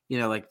said,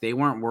 they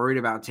weren't worried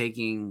about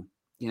taking,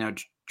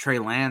 Trey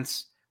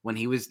Lance when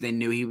they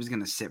knew he was going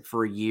to sit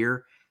for a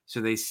year.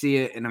 So they see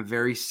it in a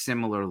very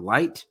similar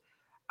light.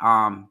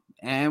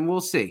 And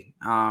we'll see.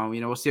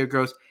 We'll see how it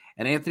goes.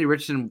 And Anthony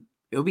Richardson,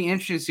 it'll be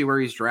interesting to see where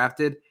he's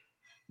drafted.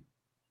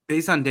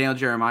 Based on Daniel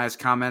Jeremiah's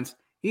comments,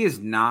 he is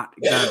not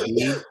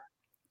going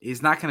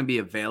to be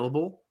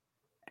available.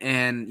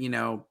 And,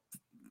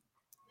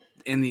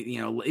 in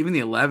the, even the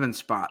 11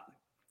 spot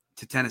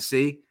to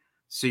Tennessee.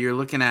 So you're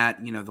looking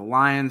at, the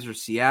Lions or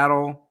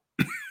Seattle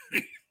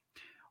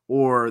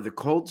or the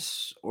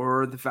Colts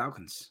or the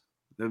Falcons.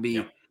 There'll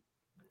be,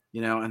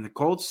 and the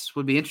Colts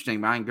would be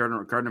interesting behind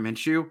Gardner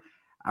Minshew.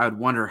 I would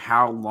wonder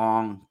how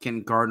long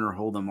can Gardner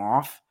hold them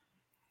off.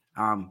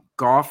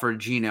 Goff or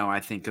Geno, I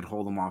think, could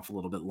hold them off a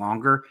little bit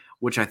longer,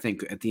 which I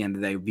think at the end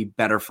of the day would be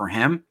better for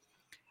him.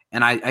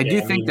 And I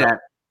do think that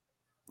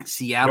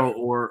Seattle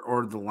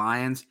or the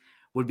Lions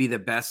would be the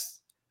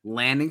best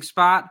landing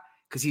spot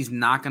because he's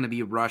not going to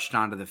be rushed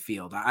onto the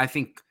field. I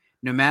think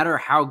no matter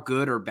how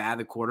good or bad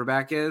the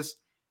quarterback is,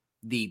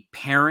 the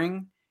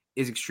pairing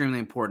is extremely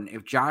important.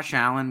 If Josh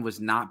Allen was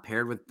not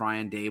paired with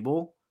Brian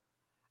Dable,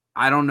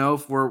 I don't know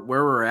if we're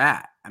where we're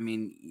at. I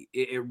mean,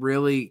 it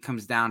really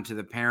comes down to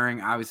the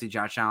pairing. Obviously,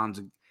 Josh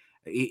Allen's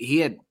he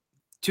had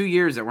 2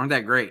 years that weren't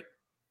that great.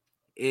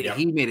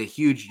 He made a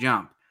huge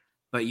jump,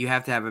 but you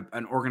have to have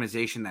an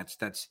organization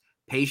that's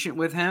patient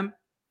with him,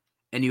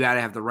 and you got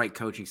to have the right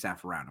coaching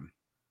staff around him.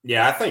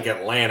 Yeah, I think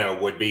Atlanta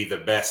would be the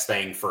best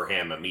thing for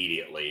him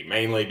immediately,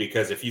 mainly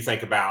because if you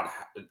think about,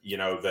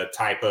 the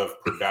type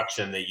of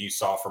production that you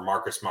saw from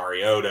Marcus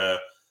Mariota,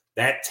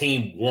 that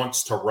team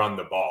wants to run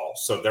the ball.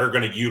 So they're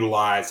going to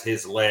utilize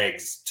his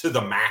legs to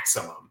the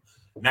maximum.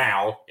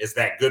 Now, is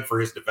that good for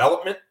his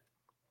development?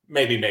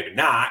 Maybe, maybe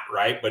not,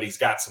 right? But he's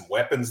got some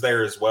weapons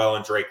there as well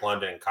in Drake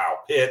London and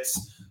Kyle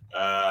Pitts.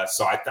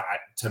 So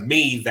to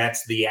me,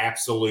 that's the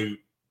absolute,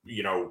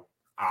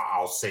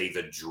 I'll say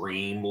the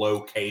dream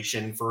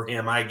location for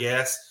him, I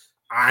guess.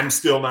 I'm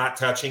still not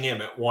touching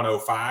him at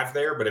 105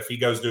 there, but if he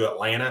goes to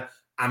Atlanta,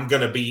 I'm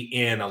going to be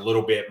in a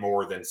little bit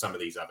more than some of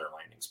these other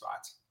landing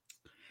spots.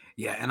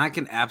 Yeah, and I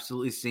can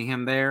absolutely see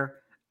him there.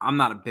 I'm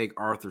not a big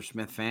Arthur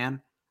Smith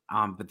fan,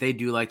 but they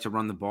do like to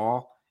run the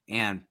ball.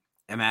 And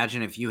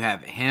imagine if you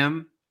have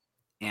him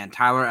and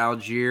Tyler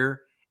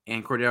Algier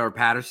and Cordero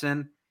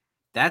Patterson,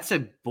 that's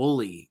a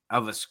bully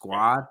of a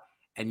squad.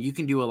 And you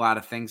can do a lot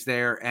of things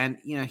there. And,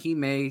 he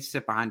may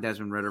sit behind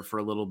Desmond Ridder for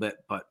a little bit,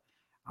 but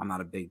I'm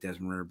not a big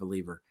Desmond Ridder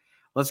believer.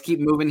 Let's keep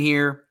moving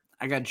here.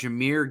 I got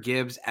Jahmyr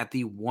Gibbs at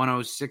the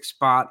 106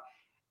 spot.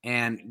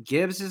 And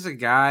Gibbs is a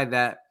guy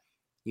that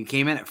he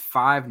came in at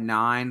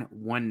 5'9",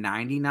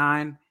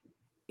 199.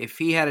 If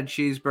he had a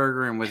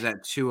cheeseburger and was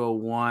at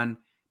 201,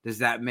 does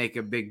that make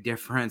a big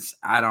difference?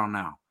 I don't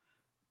know.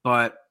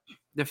 But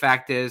the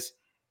fact is,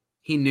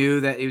 he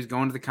knew that he was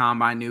going to the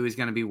combine, knew he was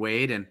going to be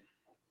weighed, and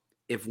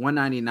if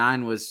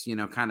 199 was,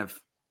 kind of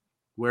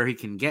where he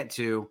can get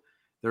to,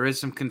 there is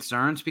some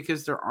concerns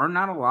because there are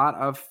not a lot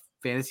of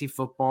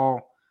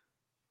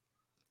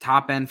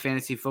top-end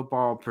fantasy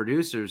football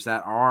producers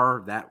that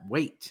are that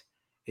weight.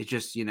 It's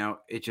just,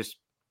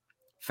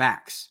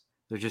 facts.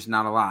 There's just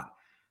not a lot.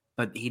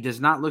 But he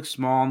does not look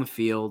small on the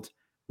field.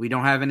 We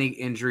don't have any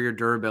injury or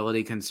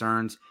durability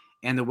concerns.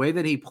 And the way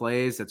that he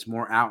plays, that's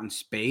more out in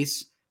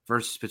space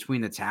versus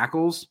between the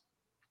tackles,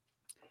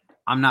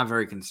 I'm not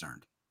very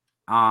concerned.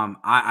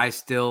 I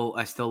still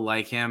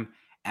like him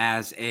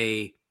as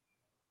an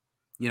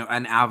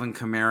Alvin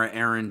Kamara,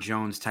 Aaron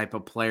Jones type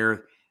of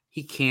player.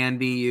 He can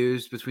be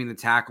used between the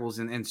tackles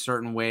in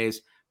certain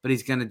ways, but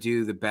he's going to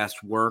do the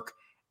best work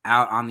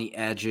out on the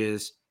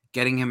edges,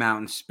 getting him out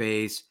in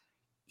space.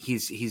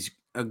 He's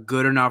a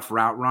good enough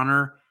route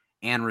runner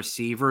and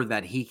receiver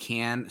that he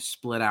can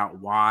split out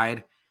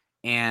wide.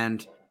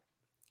 And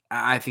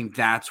I think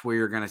that's where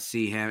you're going to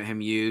see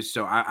him used.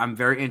 So I'm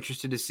very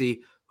interested to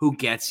see who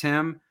gets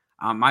him.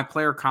 My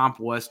player comp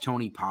was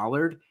Tony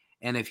Pollard.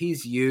 And if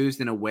he's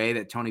used in a way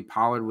that Tony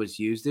Pollard was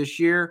used this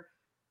year,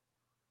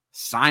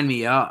 sign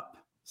me up.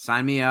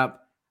 Sign me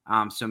up.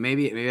 So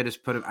maybe I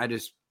just put him,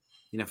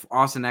 if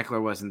Austin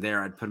Eckler wasn't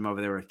there, I'd put him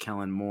over there with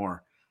Kellen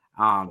Moore.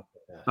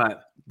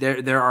 But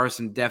there are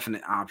some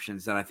definite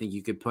options that I think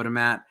you could put him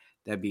at.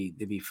 That'd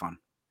be fun.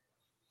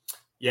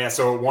 Yeah,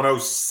 so at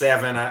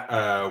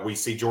 107, we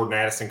see Jordan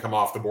Addison come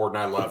off the board,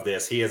 and I love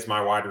this. He is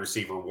my wide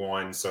receiver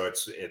 1, so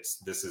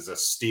this is a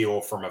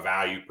steal from a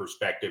value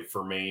perspective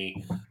for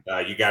me.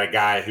 You got a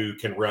guy who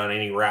can run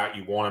any route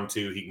you want him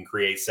to. He can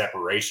create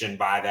separation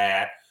by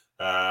that.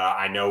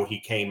 I know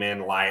he came in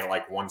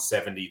like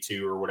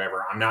 172 or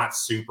whatever. I'm not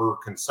super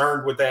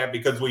concerned with that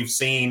because we've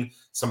seen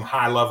some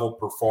high-level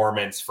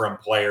performance from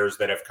players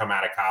that have come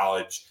out of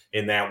college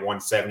in that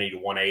 170 to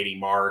 180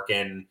 mark,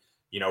 and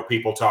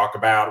people talk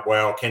about,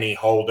 well, can he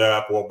hold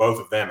up? Well, both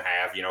of them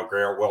have.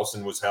 Garrett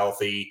Wilson was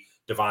healthy.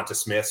 Devonta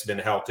Smith's been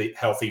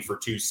healthy for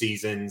 2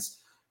 seasons.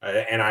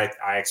 And I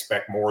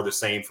expect more of the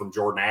same from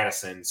Jordan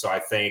Addison. So I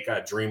think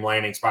a dream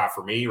landing spot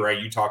for me,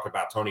 right? You talked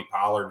about Tony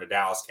Pollard and the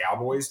Dallas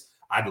Cowboys.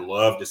 I'd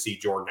love to see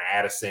Jordan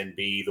Addison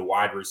be the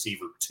wide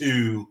receiver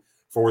 2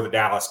 for the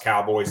Dallas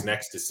Cowboys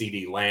next to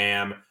CeeDee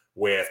Lamb,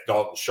 with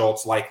Dalton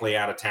Schultz likely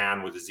out of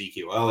town, with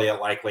Ezekiel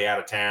Elliott likely out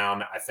of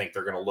town. I think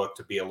they're going to look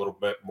to be a little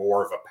bit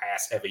more of a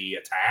pass-heavy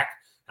attack.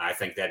 And I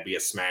think that'd be a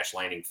smash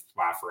landing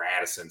spot for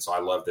Addison. So I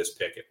love this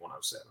pick at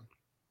 107.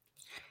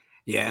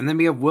 Yeah, and then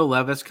we have Will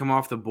Levis come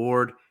off the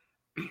board.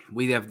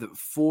 We have the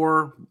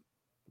 4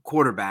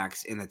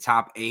 quarterbacks in the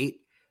top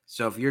 8.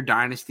 So if your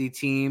dynasty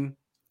team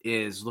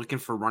is looking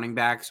for running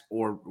backs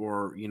or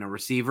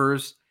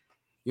receivers,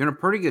 you're in a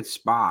pretty good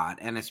spot.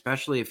 And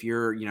especially if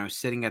you're,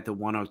 sitting at the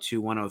 102,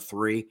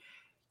 103,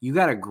 you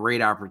got a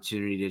great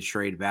opportunity to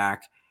trade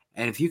back.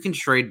 And if you can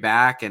trade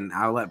back, and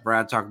I'll let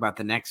Brad talk about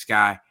the next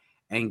guy,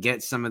 and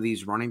get some of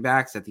these running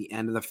backs at the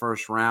end of the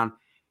first round,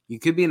 you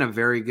could be in a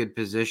very good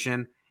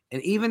position.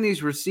 And even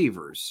these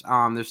receivers,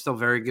 there's still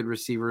very good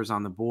receivers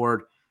on the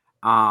board.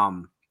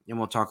 And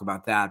we'll talk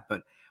about that.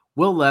 But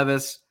Will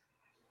Levis,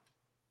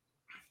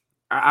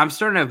 I'm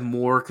starting to have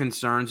more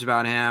concerns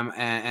about him,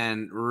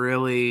 and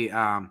really,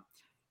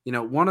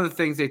 one of the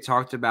things they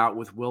talked about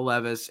with Will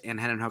Levis and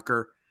Hendon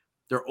Hooker,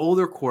 they're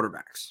older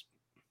quarterbacks,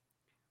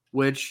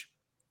 which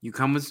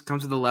comes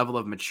with a level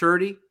of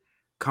maturity,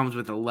 comes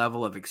with a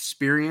level of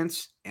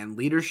experience and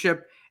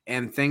leadership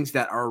and things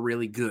that are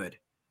really good.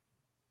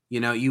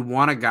 You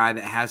want a guy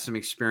that has some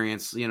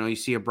experience. You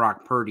see a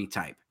Brock Purdy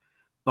type.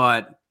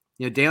 But,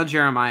 Dale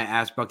Jeremiah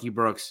asked Bucky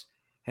Brooks,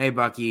 hey,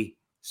 Bucky,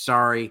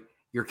 sorry,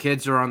 your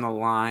kids are on the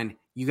line.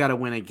 You got to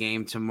win a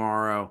game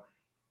tomorrow.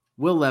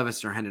 Will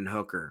Levis or Hendon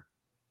Hooker?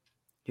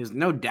 He was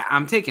no doubt.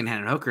 I'm taking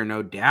Hendon Hooker,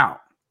 no doubt.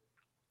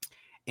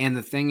 And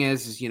the thing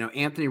is,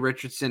 Anthony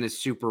Richardson is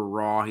super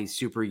raw. He's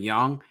super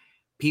young.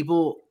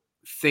 People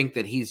think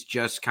that he's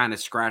just kind of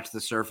scratched the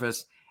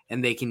surface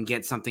and they can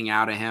get something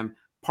out of him.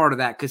 Part of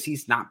that because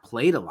he's not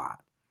played a lot.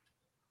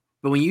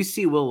 But when you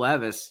see Will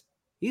Levis,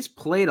 he's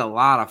played a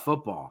lot of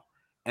football.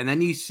 And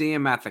then you see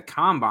him at the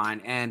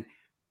combine and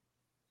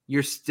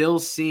you're still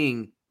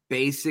seeing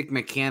basic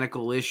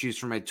mechanical issues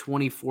from a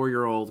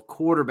 24-year-old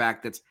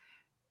quarterback that's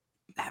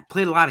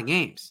played a lot of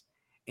games.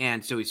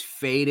 And so he's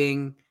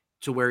fading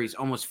to where he's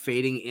almost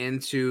fading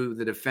into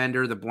the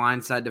defender, the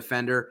blindside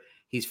defender.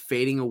 He's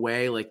fading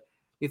away. Like,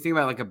 you think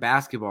about like a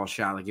basketball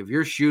shot. Like, if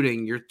you're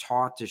shooting, you're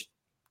taught to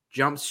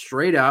jump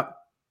straight up,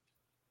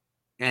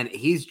 and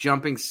he's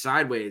jumping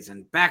sideways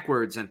and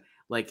backwards, and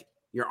like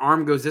your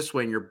arm goes this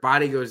way and your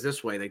body goes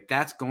this way. Like,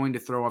 that's going to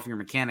throw off your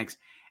mechanics.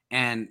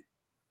 And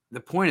the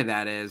point of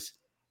that is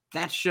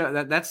that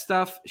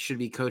stuff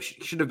should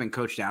have been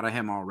coached out of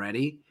him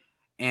already.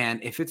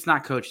 And if it's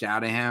not coached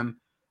out of him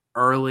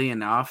early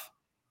enough,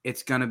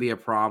 it's going to be a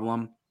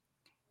problem.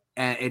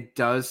 And it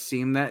does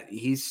seem that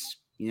he's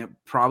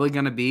probably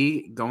going to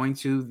be going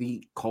to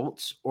the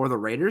Colts or the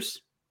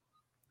Raiders.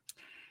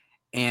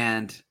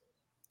 And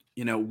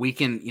we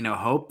can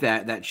hope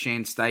that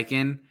Shane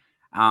Steichen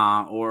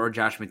or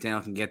Josh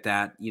McDaniel can get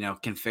that,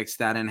 can fix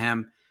that in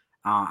him.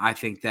 I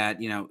think that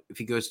if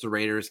he goes to the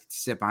Raiders,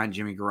 sit behind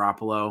Jimmy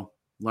Garoppolo,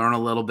 learn a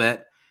little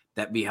bit,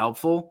 that'd be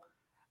helpful.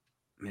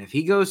 I mean, if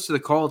he goes to the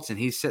Colts and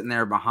he's sitting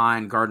there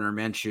behind Gardner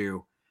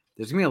Minshew,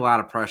 there's going to be a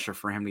lot of pressure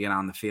for him to get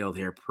on the field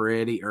here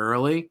pretty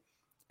early.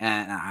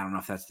 And I don't know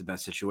if that's the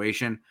best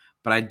situation,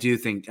 but I do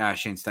think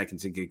Shane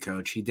Steichen's a good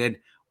coach. He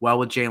did well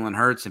with Jalen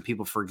Hurts, and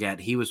people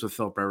forget he was with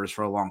Philip Rivers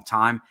for a long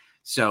time.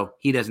 So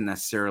he doesn't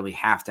necessarily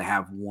have to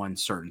have one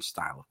certain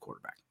style of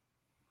quarterback.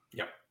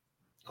 Yep.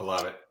 I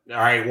love it. All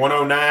right.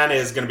 109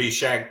 is going to be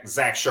Zach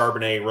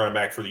Charbonnet, running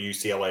back for the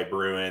UCLA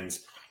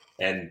Bruins.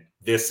 And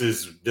this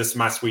is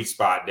my sweet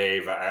spot,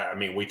 Dave. I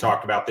mean, we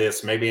talked about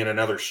this maybe in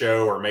another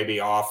show or maybe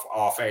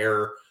off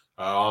air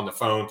on the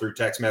phone through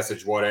text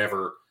message,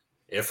 whatever.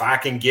 If I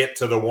can get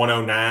to the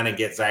 109 and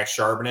get Zach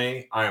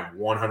Charbonnet, I am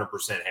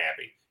 100%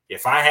 happy.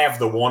 If I have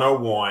the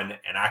 101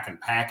 and I can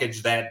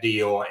package that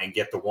deal and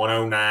get the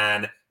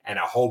 109 and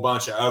a whole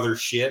bunch of other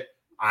shit,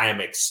 I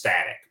am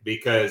ecstatic,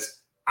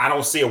 because I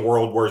don't see a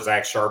world where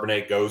Zach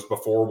Charbonnet goes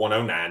before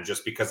 109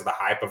 just because of the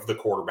hype of the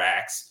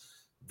quarterbacks.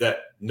 That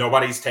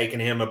nobody's taking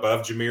him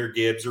above Jahmyr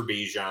Gibbs or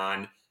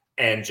Bijan,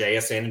 and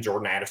JSN and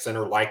Jordan Addison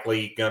are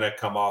likely going to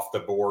come off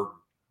the board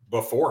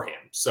before him.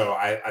 So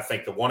I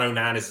think the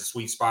 109 is a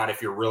sweet spot.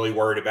 If you're really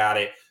worried about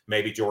it,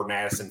 maybe Jordan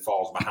Addison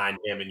falls behind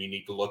him and you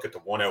need to look at the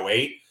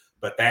 108.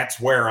 But that's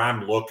where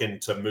I'm looking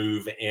to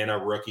move in a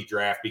rookie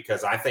draft,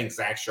 because I think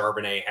Zach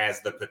Charbonnet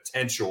has the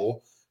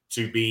potential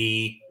to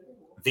be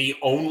the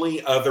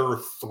only other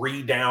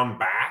 3-down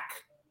back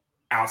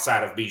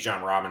outside of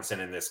Bijan Robinson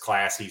in this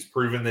class. He's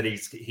proven that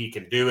he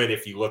can do it.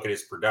 If you look at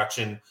his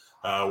production,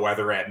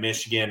 whether at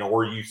Michigan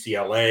or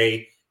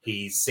UCLA,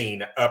 he's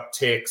seen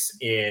upticks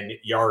in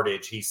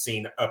yardage. He's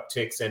seen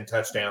upticks in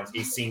touchdowns.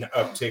 He's seen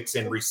upticks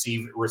in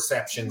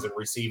receptions and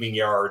receiving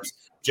yards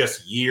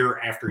just year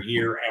after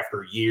year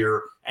after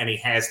year. And he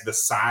has the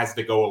size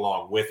to go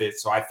along with it.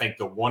 So I think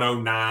the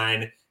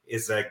 109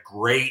 is a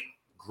great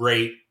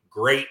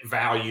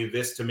value.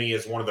 This, to me,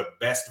 is one of the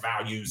best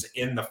values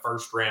in the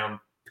first round,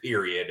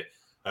 period,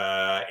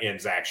 in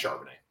Zach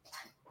Charbonnet.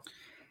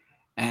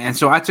 And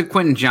so I took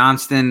Quentin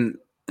Johnston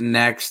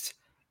next,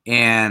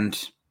 and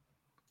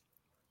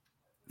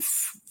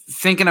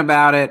thinking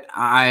about it,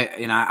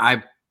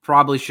 I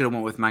probably should have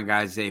went with my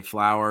guy Zay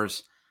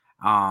Flowers,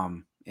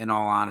 in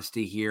all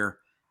honesty here.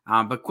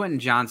 But Quentin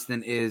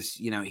Johnston is,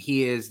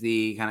 he is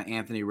the kind of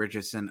Anthony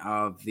Richardson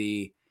of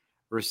the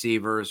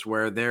receivers,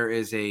 where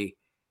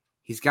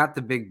he's got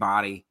the big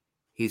body.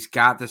 He's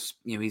got this,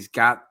 he's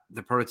got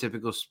the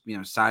prototypical,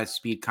 size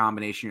speed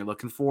combination you're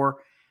looking for.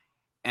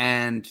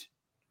 And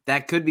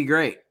that could be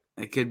great.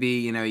 It could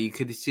be, you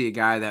could see a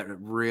guy that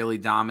really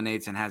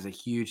dominates and has a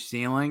huge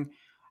ceiling.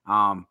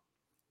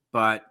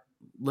 But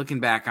looking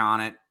back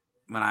on it,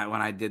 when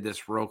I did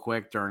this real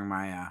quick during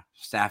my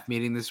staff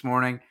meeting this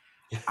morning,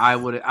 I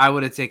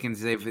would have taken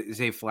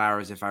Zay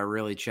Flowers if I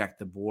really checked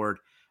the board,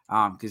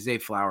 because Zay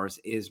Flowers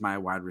is my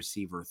wide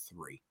receiver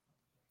 3.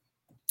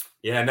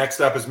 Yeah, next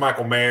up is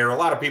Michael Mayer. A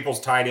lot of people's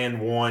tight end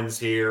ones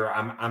here.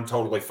 I'm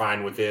totally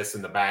fine with this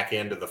in the back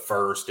end of the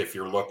first if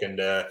you're looking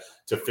to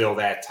fill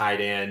that tight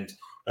end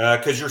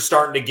because you're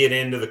starting to get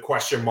into the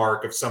question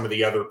mark of some of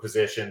the other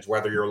positions,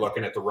 whether you're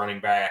looking at the running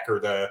back or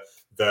the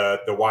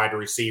wide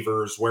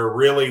receivers, where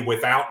really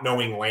without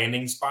knowing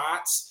landing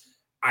spots,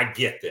 I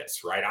get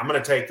this, right? I'm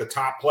going to take the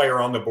top player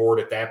on the board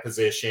at that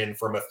position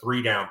from a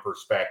 3-down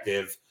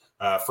perspective.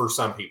 For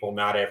some people,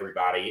 not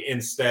everybody,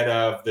 instead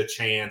of the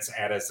chance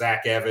at a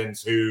Zach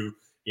Evans who,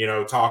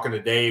 talking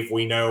to Dave,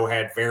 we know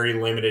had very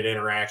limited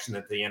interaction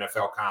at the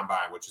NFL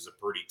Combine, which is a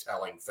pretty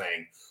telling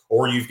thing.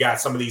 Or you've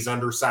got some of these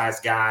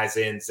undersized guys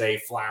in Zay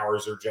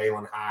Flowers or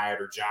Jalen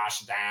Hyatt or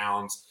Josh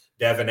Downs,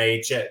 Devon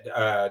A.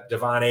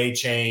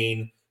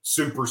 Chain,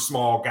 super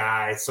small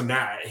guy. So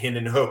now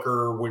Hendon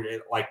Hooker,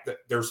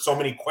 there's so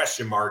many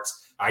question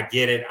marks. I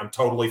get it. I'm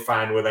totally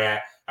fine with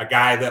that. A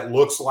guy that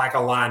looks like a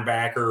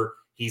linebacker.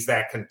 He's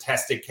that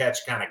contested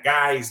catch kind of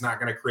guy. He's not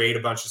going to create a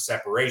bunch of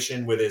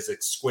separation with his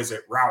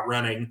exquisite route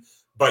running,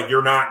 but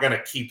you're not going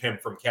to keep him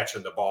from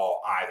catching the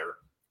ball either.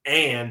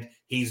 And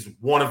he's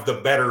one of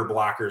the better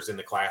blockers in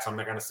the class. I'm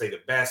not going to say the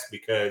best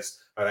because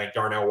I think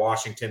Darnell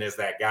Washington is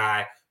that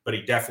guy, but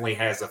he definitely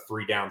has a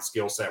 3-down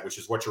skill set, which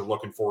is what you're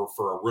looking for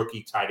a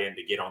rookie tight end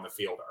to get on the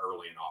field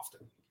early and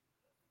often.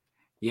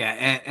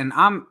 Yeah, and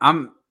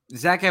I'm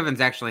Zach Evans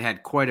actually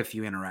had quite a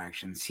few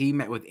interactions. He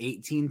met with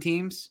 18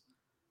 teams.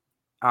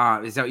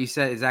 Is that what you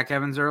said, Zach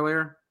Evans,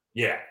 earlier?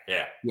 Yeah.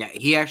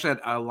 He actually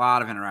had a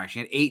lot of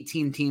interaction. He had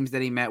 18 teams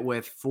that he met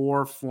with,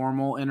 4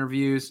 formal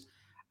interviews,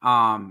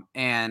 and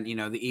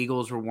the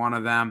Eagles were one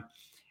of them.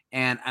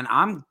 And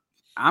I'm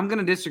going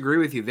to disagree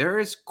with you. There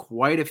is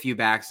quite a few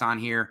backs on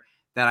here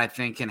that I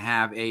think can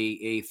have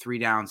a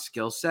 3-down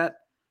skill set.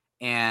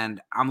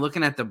 And I'm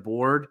looking at the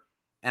board,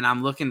 and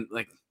I'm looking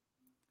like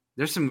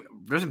there's some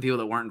people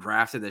that weren't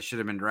drafted that should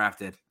have been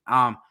drafted.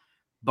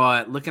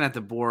 But looking at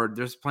the board,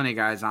 there's plenty of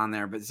guys on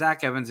there. But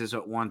Zach Evans is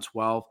at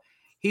 112.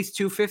 He's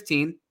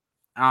 215.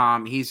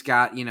 He's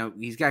got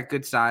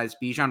good size.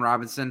 Bijan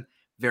Robinson,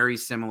 very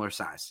similar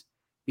size.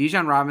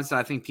 Bijan Robinson,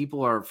 I think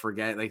people are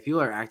forgetting. Like, people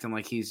are acting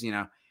like he's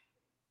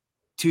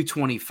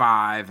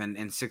 225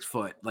 and 6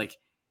 foot. Like,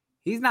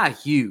 he's not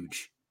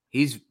huge.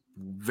 He's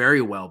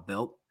very well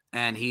built,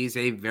 and he's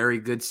a very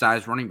good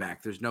size running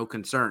back. There's no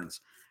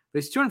concerns.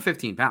 But he's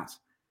 215 pounds,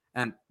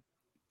 and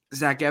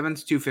Zach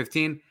Evans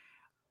 215.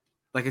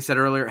 Like I said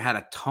earlier, had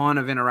a ton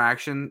of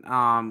interaction,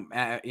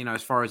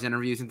 as far as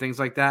interviews and things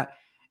like that.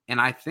 And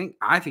I think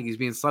he's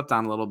being slept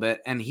on a little bit.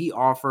 And he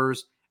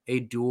offers a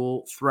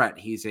dual threat.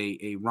 He's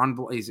a run.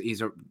 He's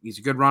a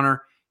good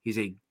runner. He's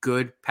a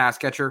good pass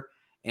catcher.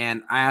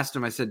 And I asked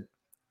him. I said,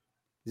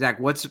 Zach,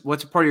 what's a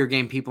part of your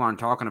game people aren't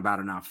talking about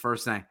enough?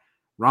 First thing,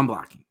 run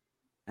blocking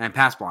and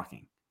pass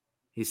blocking.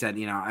 He said,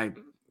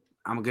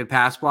 I'm a good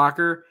pass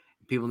blocker.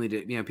 People need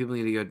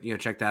to go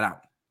check that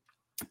out.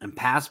 And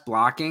pass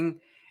blocking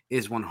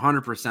is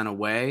 100% a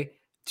way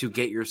to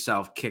get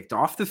yourself kicked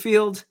off the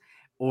field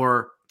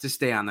or to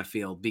stay on the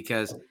field,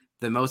 because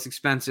the most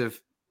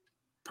expensive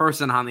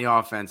person on the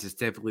offense is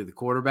typically the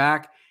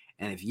quarterback.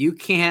 And if you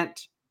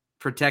can't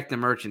protect the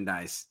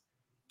merchandise,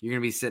 you're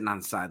going to be sitting on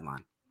the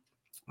sideline.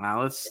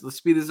 Let's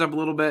speed this up a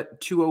little bit.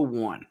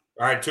 201.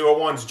 All right,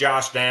 201's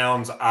Josh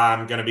Downs.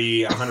 I'm going to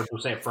be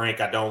 100% frank.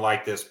 I don't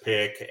like this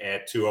pick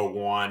at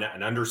 201.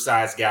 An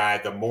undersized guy.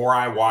 The more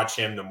I watch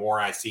him, the more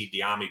I see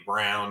De'Ami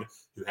Brown,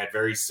 who had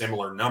very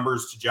similar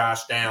numbers to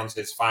Josh Downs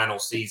his final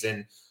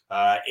season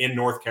in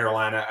North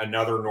Carolina,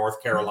 another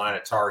North Carolina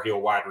Tar Heel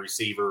wide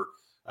receiver.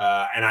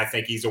 And I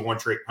think he's a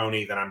one-trick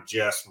pony that I'm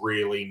just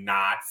really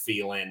not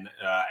feeling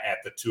at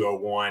the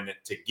 201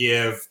 to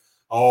give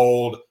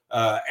old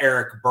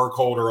Eric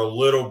Burkholder a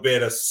little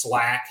bit of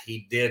slack.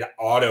 He did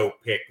auto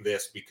pick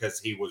this because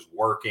he was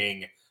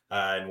working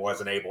and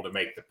wasn't able to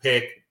make the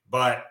pick.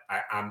 But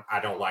I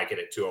don't like it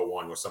at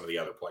 201 with some of the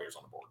other players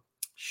on the board.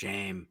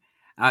 Shame.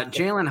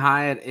 Jalen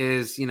Hyatt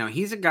is,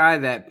 he's a guy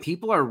that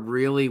people are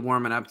really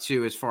warming up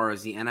to as far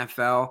as the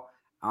NFL.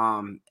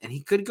 And he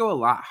could go a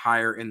lot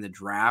higher in the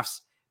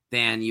drafts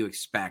than you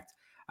expect.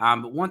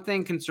 But one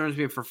thing concerns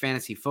me for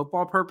fantasy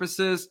football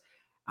purposes.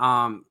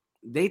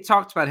 They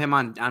talked about him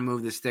on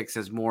Move the Sticks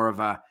as more of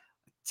a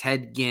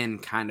Ted Ginn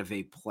kind of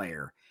a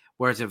player,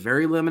 where it's a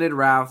very limited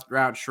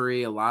route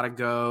tree, a lot of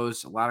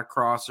goes, a lot of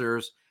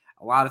crossers,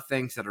 a lot of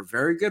things that are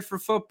very good for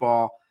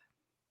football,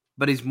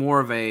 but he's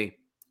more of a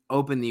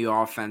open the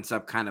offense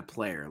up kind of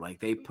player. Like,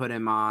 they put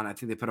him on, I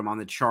think they put him on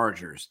the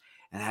Chargers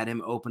and had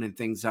him opening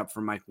things up for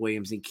Mike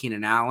Williams and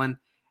Keenan Allen.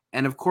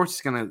 And of course,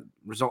 it's going to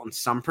result in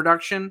some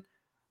production,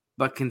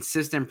 but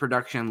consistent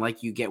production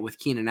like you get with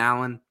Keenan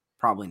Allen,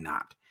 probably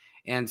not.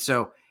 And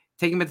so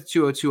take him at the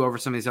 202 over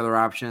some of these other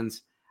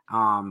options.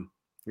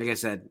 Like I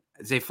said,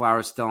 Zay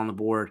Flowers still on the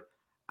board.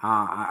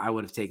 I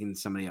would have taken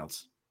somebody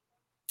else.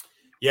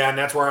 Yeah, and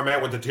that's where I'm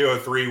at with the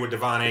 203 with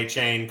Devon A.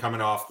 Chain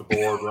coming off the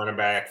board, running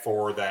back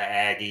for the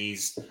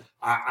Aggies.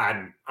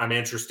 I'm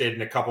interested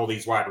in a couple of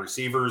these wide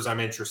receivers. I'm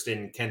interested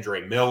in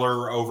Kendre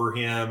Miller over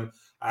him.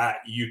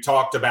 You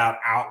talked about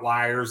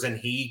outliers, and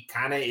he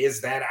kind of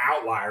is that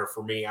outlier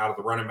for me out of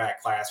the running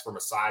back class from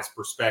a size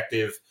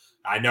perspective.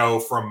 I know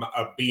from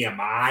a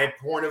BMI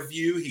point of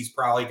view, he's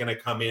probably going to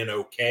come in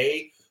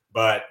okay,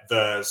 but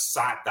the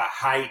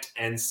height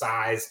and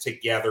size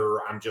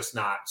together, I'm just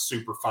not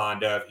super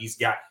fond of. He's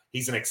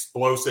an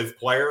explosive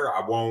player.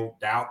 I won't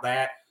doubt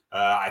that.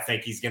 I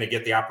think he's going to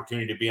get the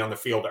opportunity to be on the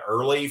field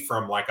early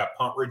from like a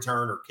punt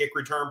return or kick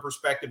return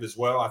perspective as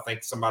well. I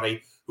think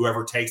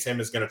whoever takes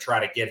him is going to try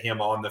to get him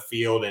on the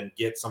field and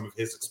get some of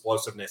his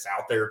explosiveness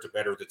out there to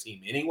better the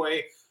team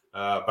anyway.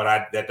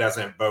 But that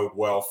doesn't bode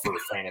well for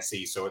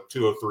fantasy. So at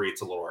 203,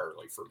 it's a little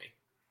early for me.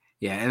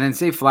 Yeah, and then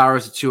Zay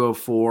Flowers at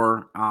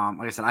 204.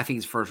 Like I said, I think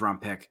he's a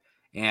first-round pick.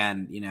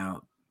 And,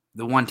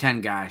 the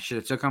 110 guy should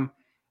have took him.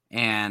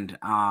 And,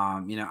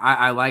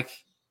 I like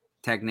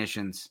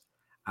technicians.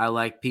 I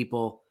like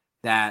people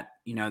that,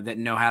 that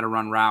know how to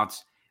run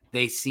routes.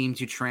 They seem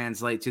to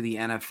translate to the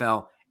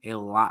NFL a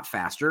lot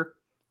faster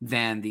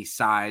than the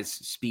size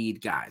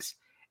speed guys.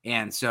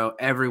 And so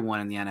everyone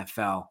in the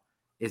NFL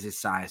is a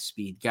size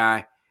speed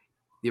guy.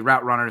 The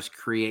route runners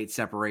create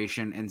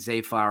separation, and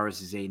Zay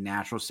Flowers is a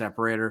natural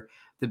separator.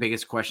 The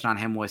biggest question on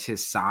him was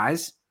his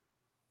size,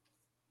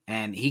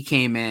 and he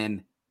came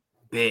in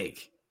big.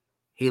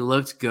 He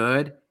looked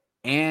good,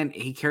 and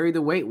he carried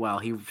the weight well.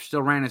 He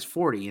still ran his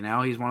 40.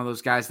 He's one of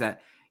those guys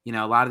that, a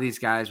lot of these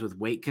guys with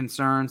weight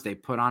concerns, they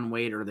put on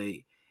weight, or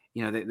they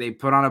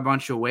put on a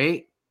bunch of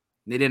weight.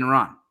 They didn't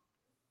run.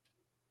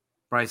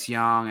 Bryce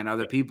Young and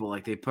other people,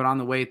 they put on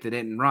the weight, they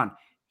didn't run.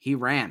 He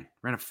ran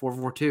a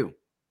 4.42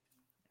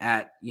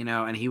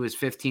 and he was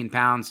 15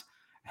 pounds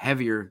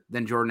heavier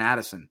than Jordan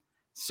Addison.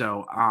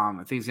 So I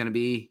think he's going to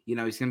be, he's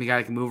going to be a guy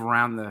that can move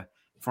around the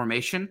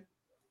formation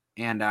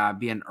and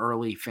be an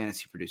early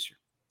fantasy producer.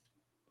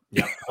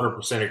 Yeah,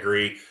 100%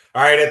 agree.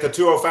 All right, at the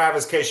 205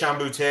 is Kayshon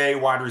Boutte,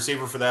 wide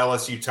receiver for the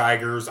LSU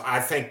Tigers. I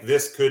think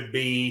this could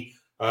be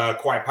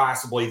quite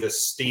possibly the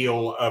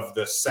steal of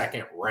the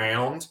second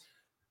round.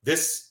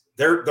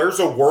 There's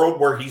a world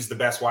where he's the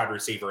best wide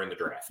receiver in the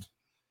draft.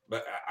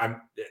 But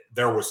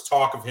there was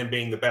talk of him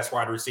being the best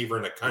wide receiver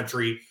in the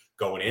country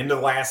going into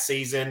last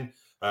season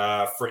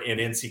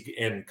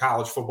in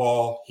college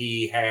football.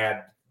 He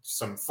had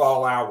some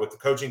fallout with the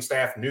coaching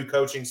staff, new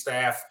coaching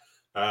staff,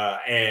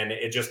 and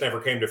it just never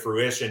came to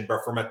fruition.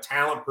 But from a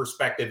talent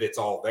perspective, it's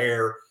all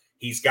there.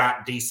 He's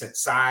got decent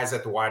size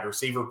at the wide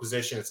receiver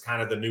position. It's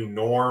kind of the new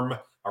norm,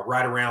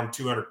 right around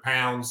 200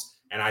 pounds.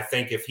 And I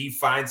think if he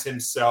finds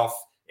himself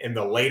in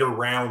the later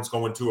rounds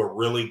going to a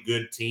really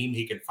good team,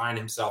 he can find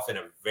himself in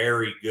a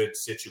very good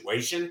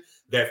situation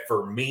that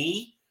for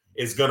me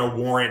is going to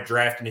warrant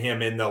drafting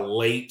him in the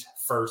late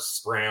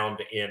first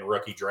round in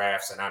rookie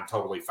drafts. And I'm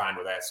totally fine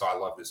with that. So I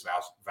love this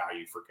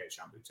value for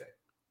Kayshon Boutte.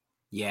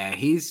 Yeah,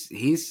 he's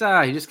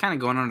just kind of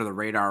going under the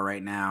radar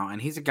right now.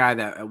 And he's a guy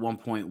that at one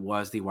point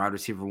was the wide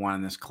receiver one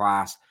in this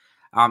class.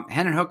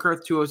 Hendon Hooker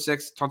at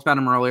 206, talked about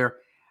him earlier.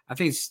 I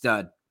think he's a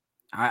stud.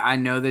 I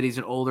know that he's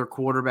an older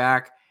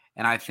quarterback,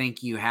 and I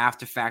think you have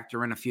to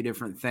factor in a few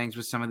different things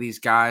with some of these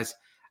guys.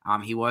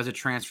 He was a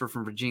transfer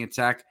from Virginia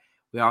Tech.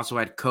 We also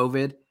had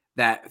COVID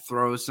that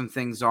throws some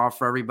things off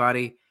for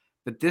everybody.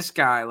 But this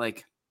guy,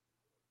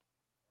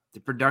 the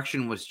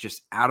production was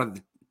just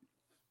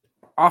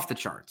off the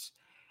charts.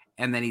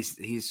 And then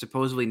he's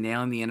supposedly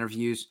nailing the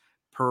interviews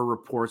per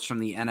reports from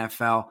the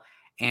NFL.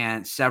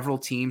 And several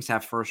teams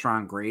have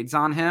first-round grades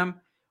on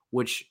him,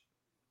 which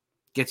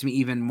gets me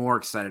even more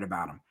excited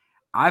about him.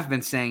 I've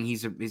been saying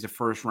he's a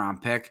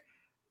first-round pick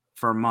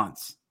for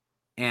months.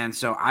 And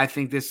so I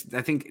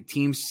think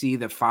teams see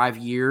the 5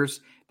 years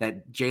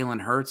that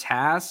Jalen Hurts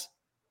has,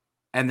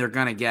 and they're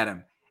going to get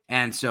him.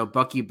 And so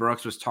Bucky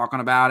Brooks was talking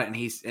about it,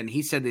 and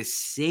he said the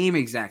same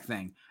exact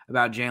thing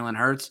about Jalen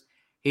Hurts.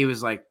 He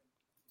was like,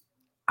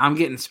 I'm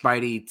getting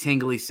spidey,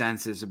 tingly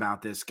senses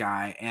about this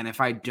guy, and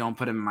if I don't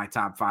put him in my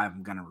top 5,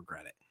 I'm going to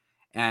regret it.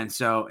 And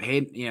so,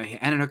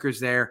 Hendon Hooker's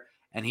there,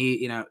 and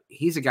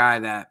he's a guy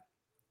that,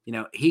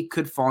 he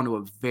could fall into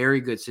a very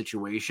good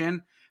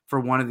situation for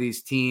one of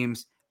these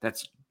teams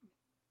that's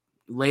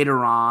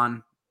later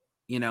on.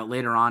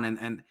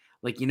 And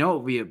what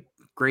would be a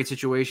great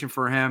situation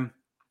for him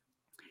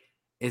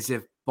is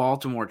if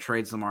Baltimore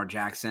trades Lamar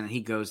Jackson and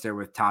he goes there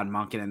with Todd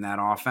Monken in that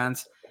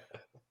offense.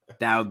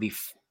 That would be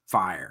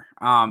fire.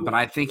 But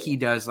I think he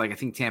does. I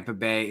think Tampa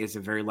Bay is a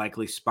very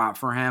likely spot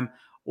for him,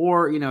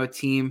 or a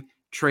team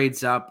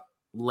trades up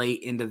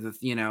late into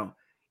the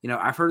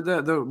I've heard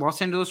the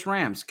Los Angeles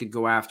Rams could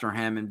go after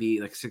him and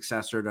be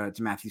successor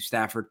to Matthew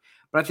Stafford.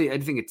 But I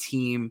think a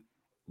team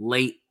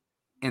late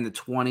in the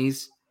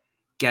 20s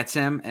gets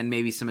him, and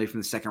maybe somebody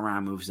from the second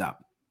round moves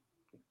up.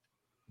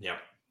 Yeah.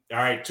 All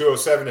right,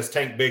 207 is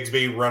Tank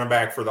Bigsby, running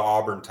back for the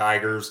Auburn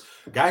Tigers.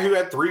 Guy who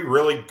had 3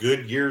 really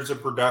good years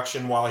of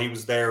production while he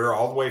was there,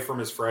 all the way from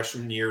his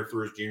freshman year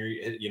through his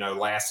junior,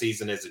 last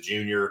season as a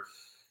junior.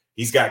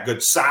 He's got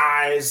good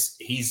size.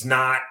 He's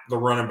not the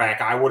running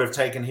back I would have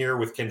taken here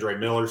with Kendre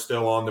Miller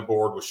still on the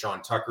board, with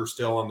Sean Tucker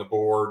still on the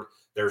board.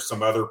 There's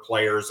some other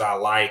players I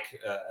like,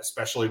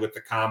 especially with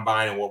the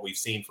combine and what we've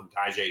seen from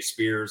Tyjae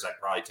Spears. I'd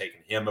probably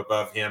taken him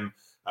above him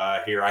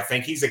here. I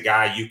think he's a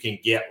guy you can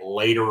get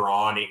later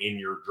on in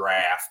your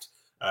draft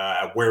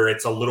where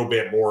it's a little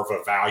bit more of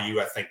a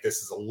value. I think this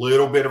is a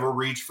little bit of a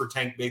reach for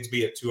Tank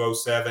Bigsby at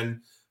 207.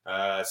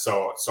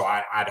 So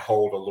I'd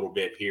hold a little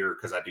bit here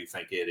because I do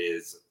think it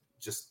is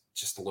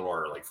just a little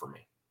early for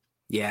me.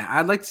 Yeah,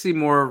 I'd like to see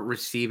more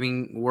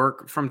receiving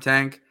work from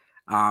Tank.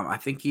 I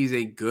think he's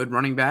a good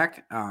running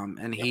back,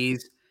 and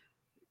he's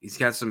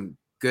got some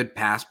good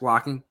pass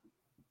blocking.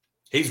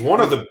 He's one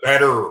of the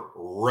better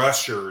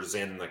rushers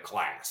in the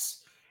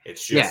class.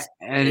 It's just,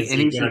 is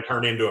he going to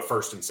turn into a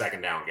first and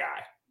second down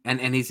guy?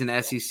 And he's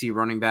an SEC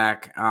running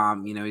back.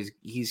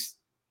 He's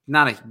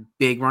not a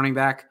big running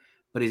back,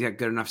 but he's got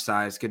good enough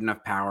size, good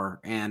enough power,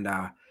 and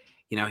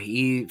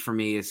he for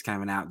me is kind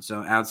of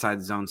an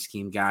outside zone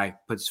scheme guy.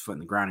 Puts his foot in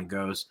the ground and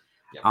goes.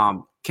 Yeah.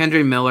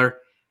 Kendre Miller,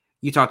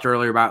 you talked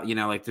earlier about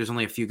there's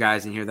only a few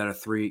guys in here that are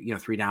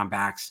three down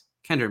backs.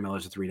 Kendre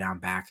Miller's a 3-down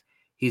back.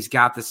 He's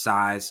got the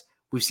size.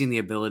 We've seen the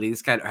ability.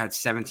 This guy had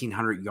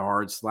 1,700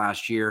 yards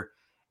last year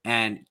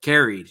and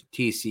carried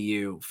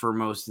TCU for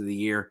most of the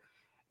year.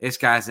 This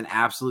guy's an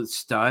absolute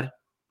stud,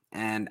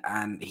 and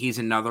he's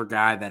another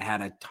guy that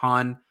had a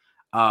ton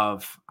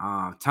of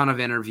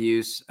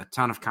interviews, a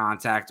ton of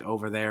contact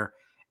over there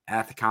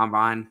at the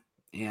combine,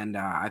 and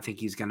I think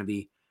he's going to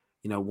be,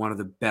 one of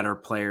the better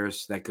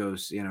players that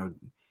goes,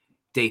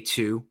 day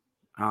two,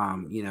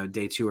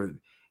 day two, or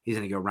he's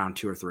going to go round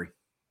 2 or 3.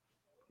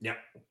 Yep.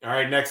 All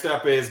right. Next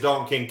up is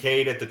Dalton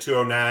Kincaid at the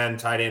 209,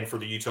 tight end for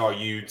the Utah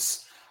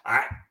Utes.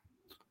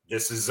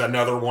 This is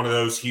another one of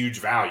those huge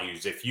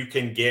values. If you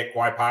can get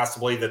quite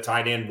possibly the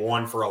tight end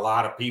one for a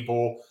lot of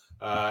people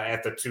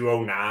at the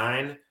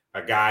 209,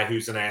 a guy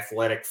who's an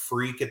athletic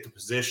freak at the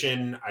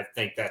position, I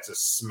think that's a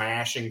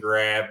smash and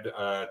grab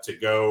to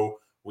go.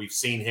 We've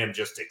seen him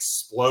just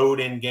explode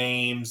in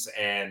games,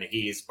 and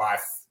he's I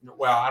don't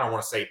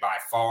want to say by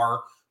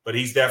far, but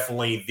he's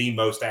definitely the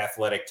most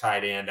athletic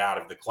tight end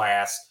out of the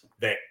class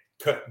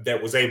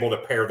that was able to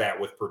pair that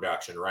with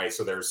production, right?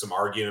 So there's some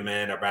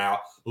argument about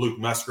Luke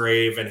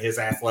Musgrave and his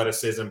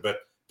athleticism, but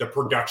the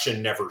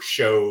production never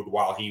showed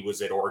while he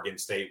was at Oregon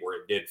State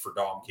where it did for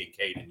Dalton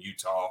Kincaid in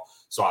Utah.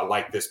 So I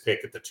like this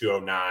pick at the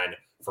 209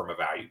 from a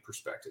value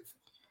perspective.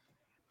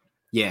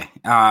 Yeah,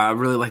 I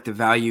really like the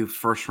value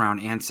first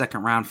round and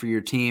second round for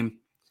your team.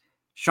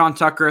 Sean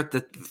Tucker at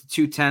the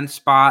 210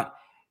 spot.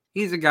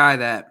 He's a guy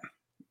that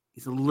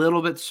he's a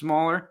little bit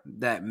smaller,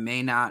 that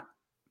may not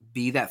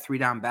be that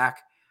 3-down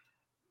back,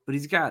 but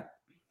he's got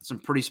some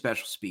pretty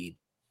special speed.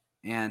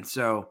 And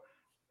so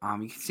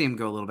you can see him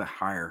go a little bit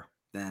higher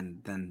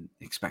than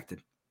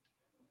expected.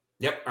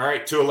 Yep. All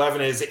right.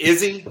 211 is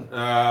Izzy,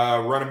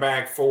 running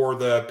back for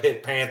the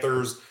Pitt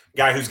Panthers,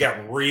 guy who's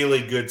got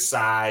really good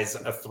size,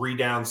 a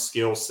 3-down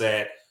skill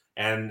set,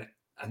 and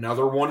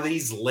another one of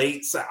these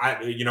late,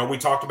 we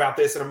talked about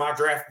this in a mock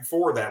draft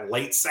before, that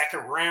late second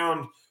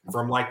round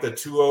from like the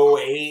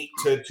 208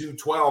 to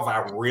 212. I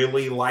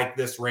really like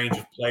this range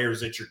of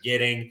players that you're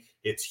getting.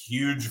 It's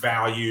huge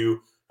value.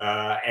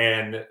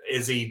 And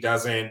Izzy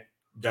doesn't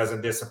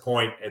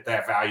disappoint at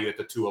that value at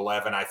the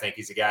 211. I think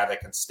he's a guy that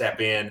can step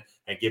in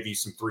and give you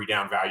some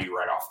 3-down value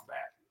right off the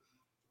bat.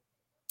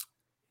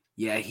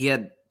 Yeah, he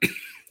had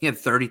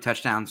 30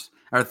 touchdowns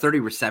or 30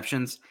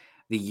 receptions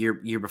the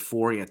year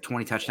before. He had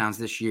 20 touchdowns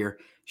this year.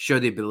 Showed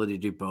the ability to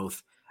do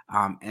both.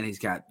 And he's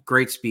got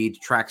great speed,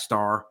 track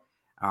star.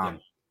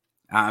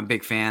 I'm a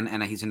big fan,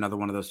 and he's another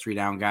one of those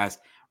 3-down guys.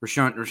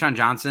 Rashawn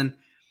Johnson,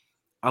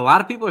 a lot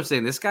of people are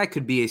saying this guy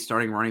could be a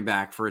starting running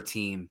back for a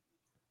team.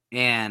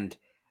 And,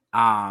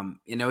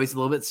 he's a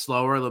little bit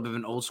slower, a little bit of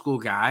an old school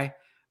guy.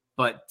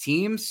 But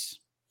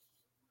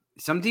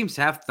some teams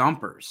have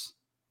thumpers.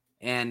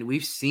 And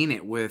we've seen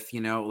it with,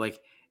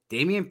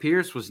 Dameon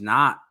Pierce was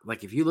not,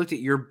 if you looked at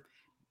your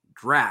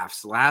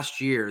drafts last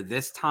year,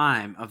 this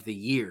time of the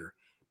year,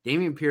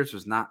 Dameon Pierce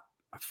was not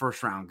a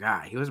first-round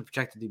guy. He wasn't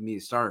projected to be a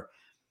starter.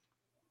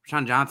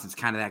 Rashawn Johnson's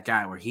kind of that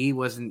guy where he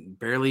wasn't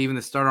barely even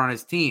the starter on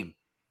his team.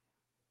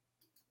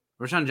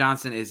 Rashawn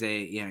Johnson is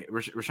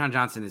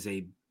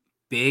a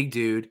big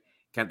dude,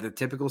 got the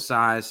typical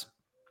size.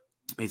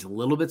 He's a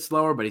little bit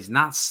slower, but he's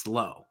not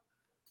slow.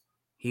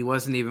 He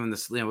wasn't even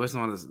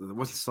wasn't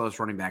the slowest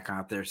running back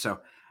out there. So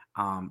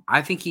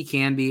I think he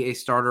can be a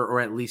starter or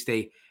at least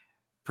a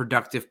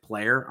productive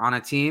player on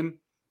a team.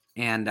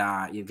 And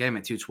you get him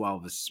at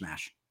 212 is a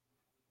smash.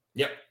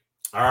 Yep.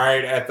 All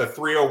right. At the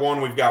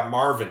 301, we've got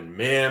Marvin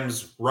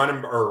Mims,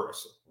 running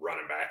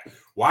back,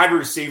 wide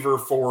receiver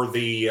for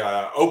the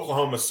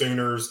Oklahoma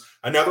Sooners.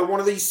 Another one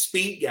of these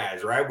speed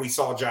guys, right? We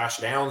saw Josh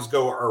Downs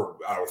go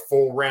a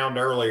full round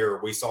earlier.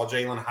 We saw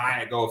Jalen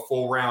Hyatt go a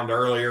full round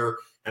earlier.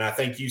 And I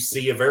think you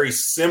see a very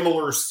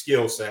similar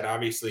skill set.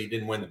 Obviously, he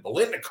didn't win the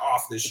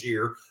Biletnikoff this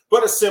year,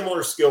 but a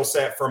similar skill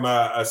set from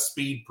a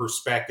speed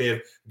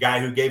perspective. Guy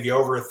who gave you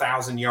over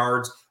 1,000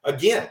 yards.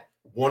 Again,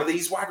 one of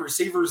these wide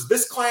receivers.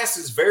 This class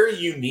is very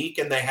unique,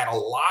 and they had a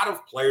lot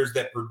of players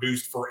that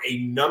produced for a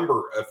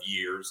number of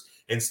years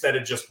instead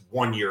of just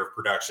 1 year of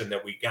production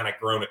that we've kind of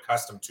grown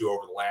accustomed to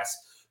over the last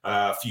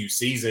few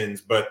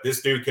seasons. But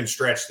this dude can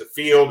stretch the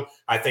field.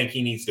 I think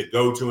he needs to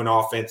go to an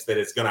offense that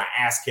is going to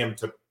ask him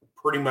to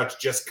pretty much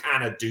just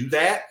kind of do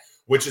that,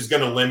 which is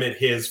going to limit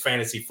his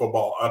fantasy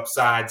football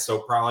upside. So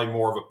probably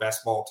more of a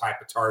best ball type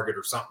of target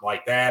or something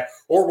like that,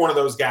 or one of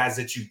those guys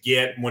that you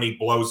get when he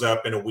blows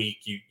up in a week.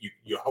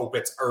 You hope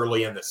it's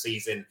early in the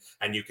season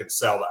and you can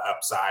sell the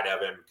upside of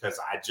him, because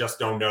I just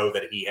don't know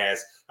that he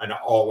has an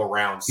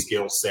all-around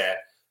skill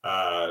set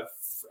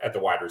at the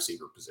wide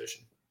receiver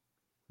position.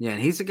 Yeah,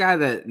 and he's a guy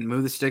that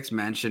Move the Sticks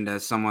mentioned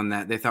as someone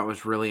that they thought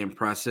was really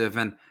impressive.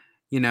 And,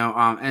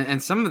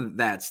 and some of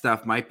that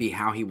stuff might be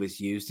how he was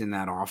used in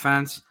that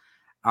offense.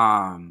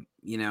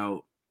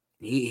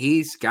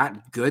 He's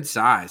got good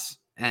size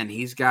and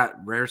he's got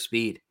rare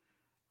speed.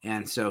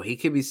 And so he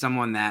could be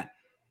someone that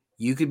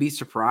you could be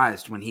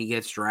surprised when he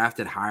gets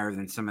drafted higher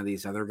than some of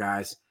these other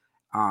guys,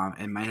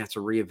 and might have to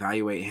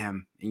reevaluate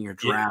him in your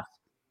draft.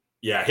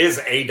 Yeah, his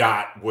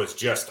ADOT was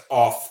just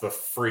off the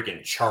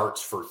freaking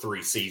charts for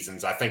 3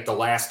 seasons. I think the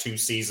last 2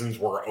 seasons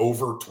were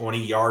over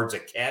 20 yards a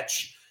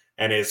catch,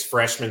 and his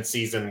freshman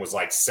season was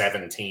like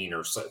 17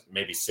 or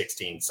maybe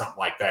 16, something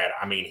like that.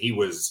 I mean, he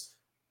was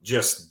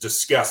just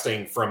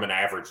disgusting from an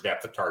average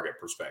depth of target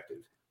perspective.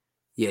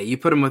 Yeah, you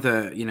put him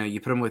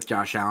with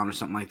Josh Allen or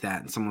something like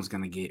that, and someone's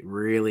going to get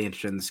really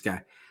interested in this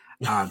guy.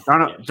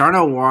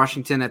 Darnell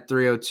Washington at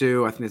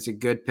 302, I think it's a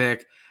good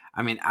pick.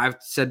 I mean, I've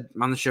said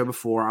on the show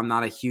before, I'm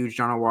not a huge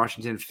Darnell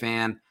Washington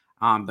fan,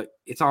 but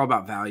it's all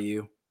about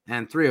value.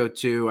 And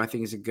 302, I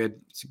think, is a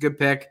good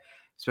pick,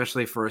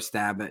 especially for a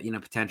stab at,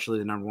 potentially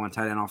the number 1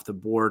 tight end off the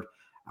board.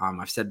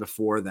 I've said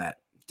before that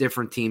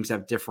different teams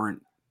have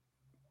different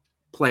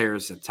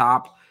players at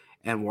top,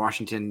 and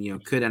Washington,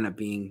 could end up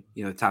being,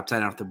 the top tight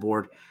end off the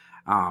board.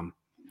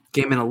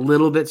 Came in a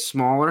little bit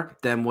smaller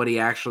than what he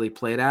actually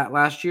played at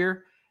last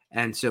year.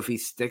 And so if he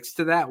sticks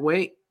to that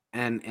weight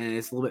and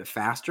it's a little bit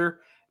faster,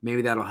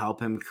 maybe that'll help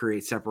him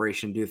create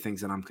separation, do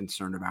things that I'm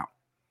concerned about.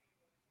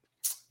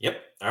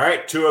 Yep. All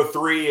right.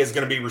 203 is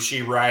going to be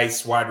Rashee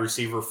Rice, wide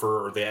receiver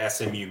for the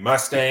SMU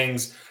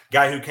Mustangs.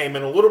 Guy who came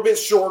in a little bit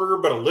shorter,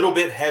 but a little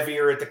bit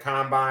heavier at the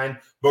combine,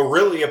 but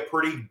really a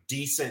pretty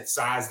decent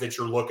size that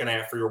you're looking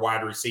at for your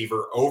wide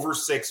receiver, over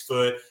 6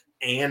 foot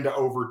and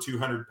over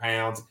 200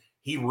 pounds.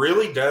 He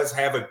really does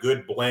have a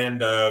good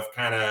blend of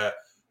kind of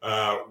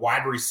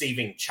wide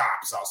receiving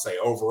chops, I'll say,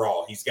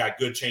 overall. He's got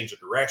good change of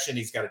direction.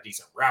 He's got a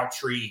decent route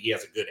tree. He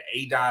has a good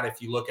ADOT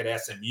if you look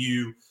at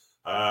SMU.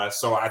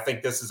 So I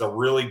think this is a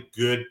really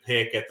good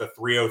pick at the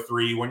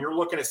 303. When you're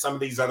looking at some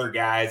of these other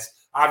guys,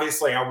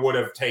 obviously I would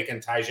have taken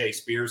Tyjae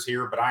Spears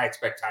here, but I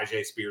expect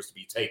Tyjae Spears to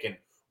be taken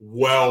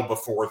well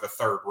before the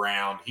 3rd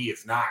round. He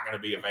is not going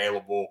to be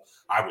available.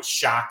 I was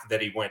shocked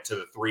that he went to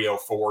the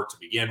 304 to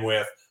begin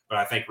with. But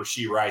I think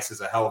Rashee Rice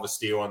is a hell of a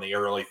steal in the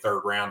early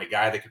 3rd round, a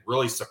guy that could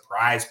really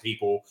surprise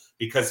people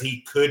because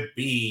he could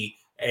be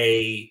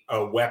a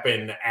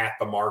weapon at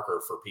the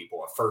marker for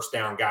people, a first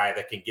down guy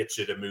that can get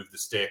you to move the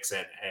sticks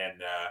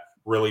and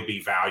really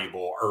be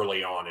valuable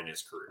early on in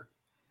his career.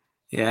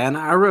 Yeah, and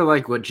I really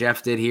like what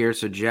Jeff did here.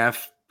 So,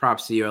 Jeff,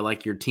 props to you. I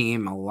like your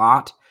team a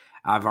lot.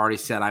 I've already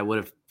said I would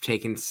have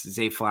taken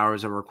Zay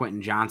Flowers over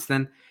Quentin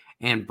Johnston.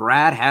 And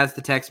Brad has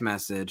the text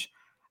message.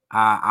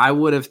 I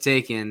would have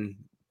taken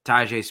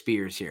Tyjae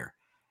Spears here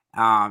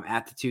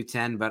at the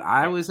 210, but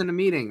I was in a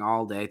meeting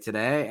all day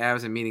today. I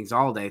was in meetings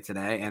all day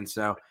today, and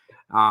so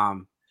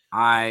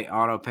I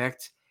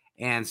auto-picked.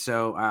 And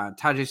so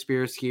Tyjae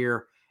Spears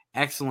here,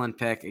 excellent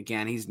pick.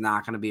 Again, he's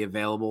not going to be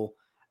available.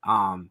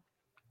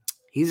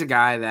 He's a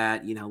guy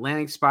that,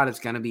 landing spot is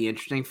going to be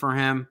interesting for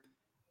him.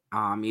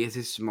 He is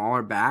a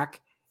smaller back,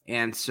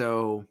 and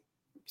so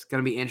it's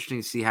going to be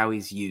interesting to see how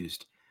he's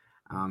used.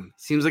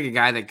 Seems like a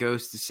guy that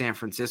goes to San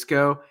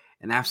Francisco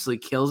and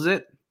absolutely kills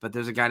it, but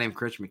there's a guy named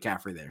Christian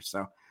McCaffrey there.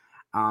 So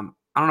I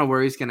don't know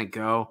where he's going to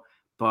go,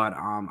 but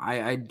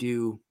I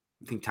do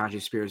think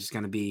Tyjae Spears is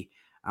going to be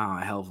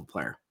a hell of a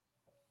player.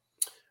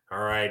 All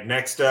right,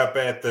 next up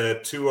at the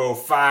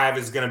 205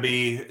 is going to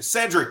be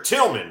Cedric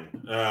Tillman,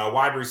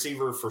 wide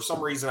receiver. For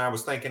some reason, I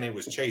was thinking it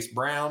was Chase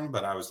Brown,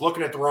 but I was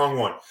looking at the wrong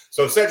one.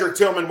 So Cedric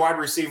Tillman, wide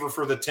receiver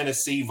for the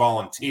Tennessee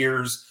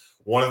Volunteers,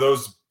 one of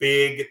those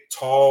big,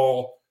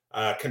 tall,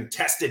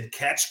 contested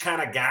catch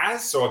kind of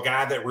guys. So a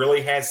guy that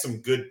really has some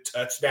good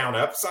touchdown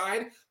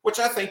upside, which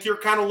I think you're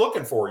kind of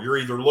looking for. You're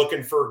either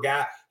looking for a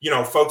guy,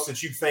 folks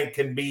that you think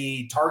can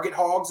be target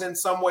hogs in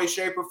some way,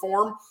 shape, or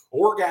form,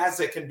 or guys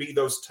that can be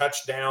those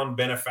touchdown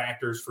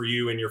benefactors for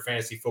you in your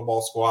fantasy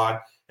football squad.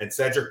 And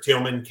Cedric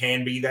Tillman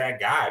can be that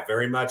guy,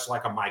 very much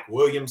like a Mike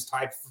Williams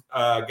type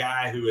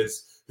guy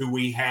who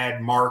we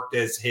had marked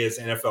as his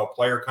NFL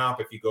player comp.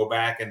 If you go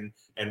back and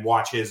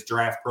watch his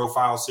draft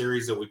profile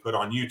series that we put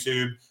on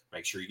YouTube,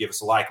 make sure you give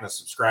us a like and a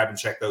subscribe and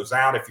check those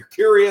out if you're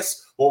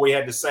curious what we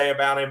had to say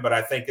about him. But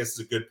I think this is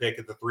a good pick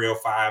at the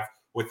 305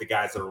 with the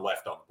guys that are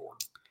left on the board.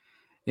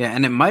 Yeah,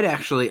 and it might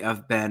actually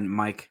have been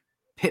Mike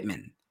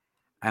Pittman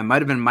I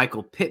might have been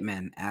Michael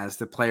Pittman as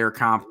the player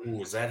comp.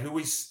 Ooh, is that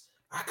who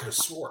I could have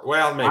swore.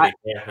 Well, maybe.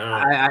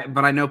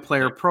 But I know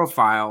Player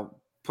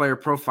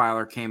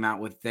Profiler came out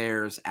with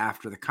theirs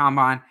after the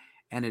combine,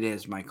 and it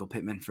is Michael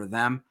Pittman for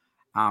them.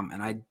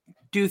 And I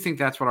do think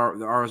that's what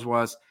ours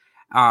was.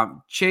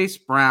 Chase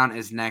Brown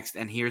is next,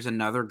 and here's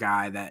another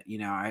guy that,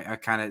 I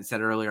kind of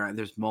said earlier,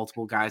 there's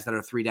multiple guys that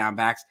are 3-down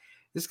backs.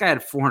 This guy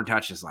had 400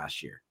 touches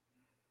last year.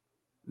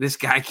 This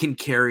guy can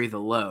carry the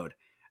load.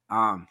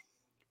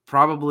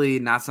 Probably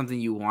not something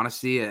you want to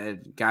see, a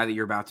guy that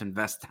you're about to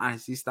invest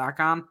dynasty stock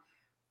on,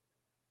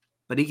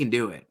 but he can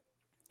do it.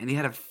 And he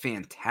had a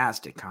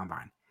fantastic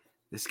combine.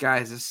 This guy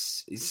he's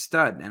a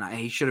stud, and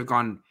he should have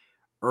gone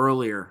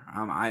earlier.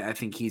 I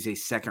think he's a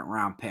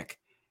second-round pick,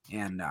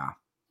 and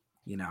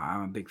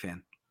I'm a big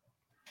fan.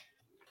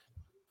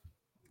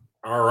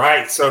 All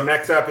right. So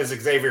next up is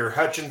Xavier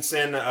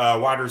Hutchinson,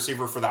 wide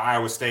receiver for the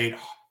Iowa State.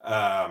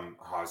 I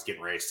was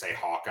getting ready to say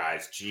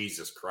Hawkeyes.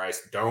 Jesus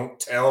Christ. Don't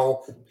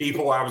tell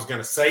people I was going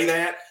to say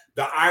that.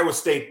 The Iowa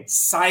State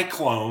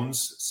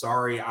Cyclones.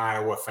 Sorry,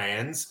 Iowa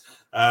fans.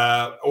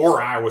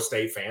 Or Iowa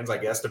State fans, I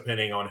guess,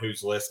 depending on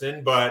who's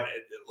listening. But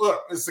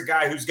look, this is a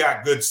guy who's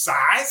got good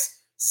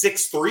size.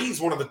 6'3", he's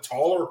one of the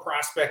taller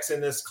prospects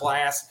in this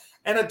class.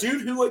 And a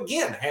dude who,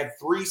 again, had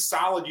 3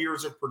 solid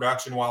years of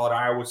production while at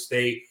Iowa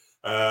State.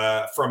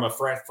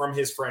 From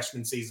his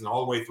freshman season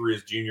all the way through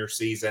his junior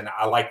season.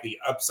 I like the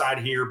upside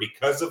here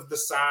because of the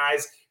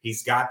size.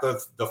 He's got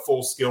the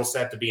full skill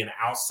set to be an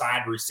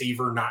outside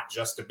receiver, not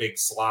just a big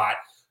slot.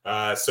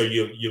 So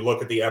you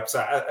look at the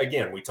upside.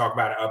 Again, we talk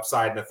about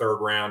upside in the third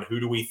round. Who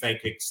do we think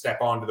could step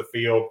onto the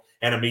field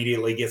and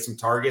immediately get some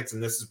targets?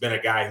 And this has been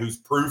a guy who's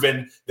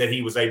proven that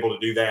he was able to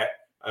do that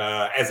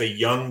as a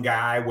young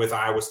guy with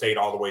Iowa State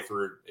all the way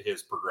through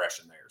his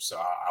progression there. So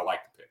I like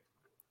the pick.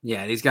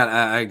 Yeah, he's got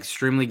an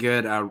extremely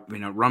good,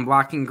 run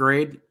blocking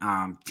grade.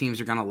 Teams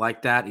are going to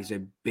like that. He's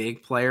a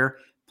big player,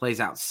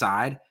 plays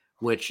outside,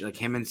 which like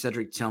him and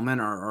Cedric Tillman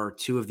are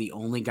 2 of the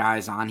only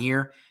guys on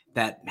here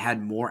that had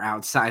more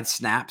outside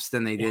snaps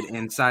than they did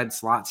inside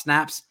slot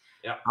snaps.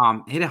 Yeah.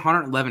 Hit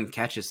 111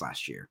 catches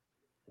last year.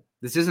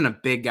 This isn't a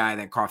big guy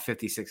that caught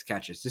 56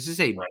 catches. This is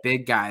a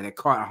big guy that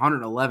caught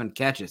 111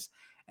 catches,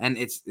 and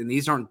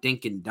these aren't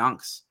dink and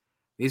dunks.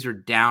 These are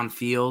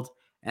downfield.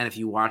 And if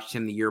you watched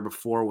him the year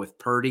before with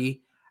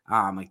Purdy,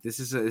 this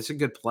is a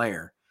good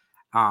player.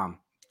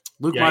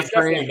 Luke Musgrave, he's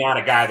definitely not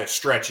a guy that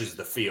stretches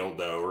the field,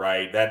 though,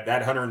 right? That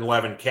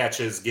 111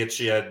 catches gets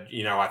you.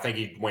 I think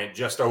he went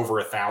just over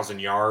 1,000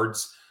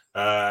 yards.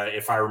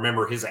 If I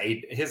remember, his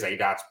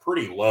ADOT's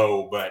pretty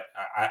low, but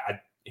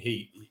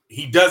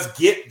he does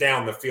get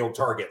down the field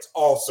targets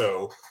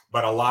also.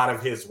 But a lot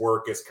of his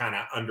work is kind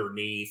of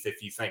underneath.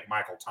 If you think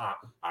Michael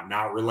Thomas, I'm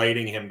not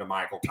relating him to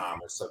Michael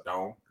Thomas, so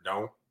don't.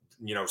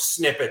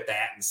 Snip at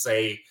that and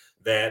say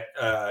that,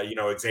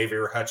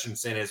 Xavier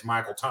Hutchinson is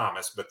Michael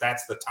Thomas, but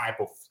that's the type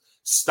of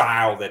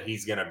style that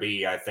he's going to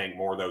be, I think,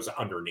 more of those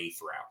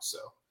underneath routes. So,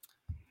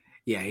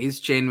 yeah,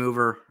 he's chain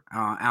mover,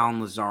 Alan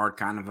Lazard,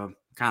 kind of a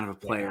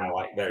player. Yeah, I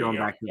like that.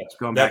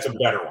 That's a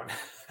better one.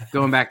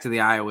 Going back to the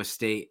Iowa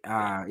State,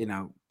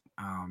 combo.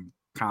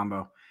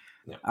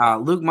 Yeah.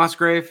 Luke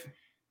Musgrave,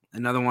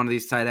 another one of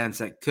these tight ends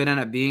that could end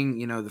up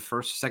being, the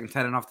first or second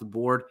tight end off the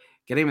board,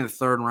 getting him in the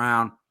third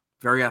round.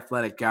 Very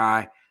athletic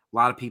guy. A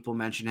lot of people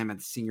mention him at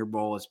the Senior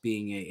Bowl as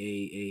being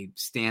a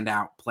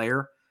standout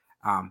player.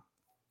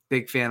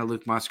 Big fan of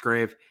Luke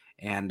Musgrave,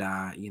 and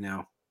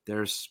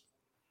this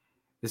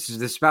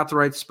is about the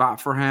right spot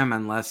for him,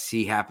 unless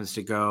he happens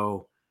to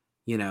go,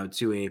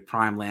 to a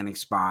prime landing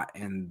spot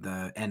in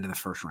the end of the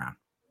first round.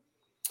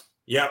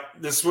 Yep,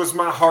 this was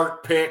my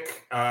heart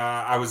pick.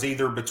 I was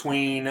either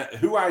between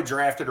who I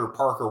drafted or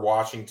Parker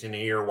Washington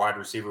here, wide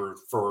receiver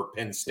for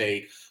Penn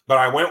State. But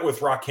I went with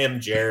Rakim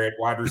Jarrett,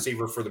 wide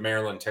receiver for the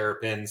Maryland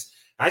Terrapins.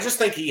 I just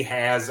think he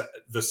has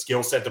the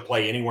skill set to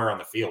play anywhere on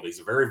the field. He's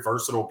a very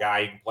versatile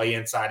guy. He can play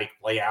inside. He can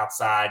play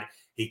outside.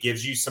 He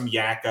gives you some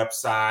yak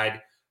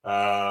upside.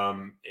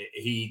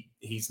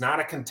 He's not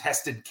a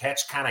contested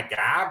catch kind of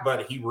guy,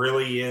 but he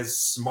really is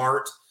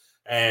smart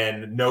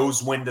and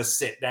knows when to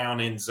sit down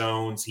in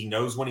zones. He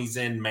knows when he's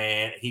in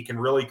man. He can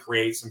really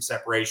create some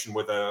separation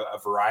with a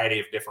variety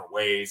of different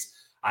ways.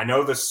 I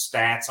know the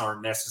stats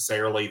aren't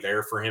necessarily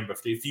there for him, but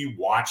if you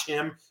watch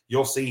him,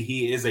 you'll see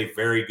he is a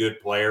very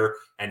good player,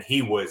 and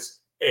he was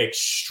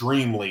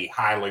extremely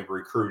highly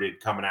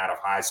recruited coming out of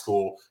high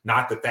school.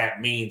 Not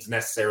that means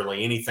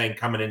necessarily anything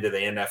coming into the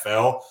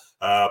NFL,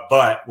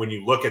 but when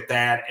you look at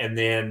that and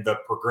then the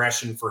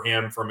progression for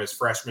him from his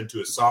freshman to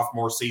his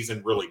sophomore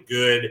season, really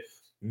good.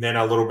 And then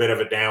a little bit of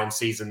a down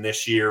season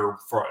this year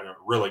for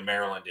really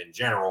Maryland in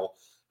general.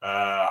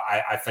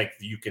 I think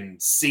you can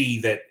see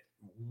that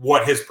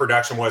what his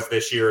production was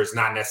this year is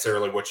not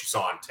necessarily what you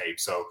saw on tape.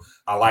 So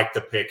I like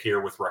the pick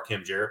here with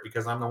Rakim Jarrett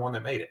because I'm the one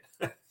that made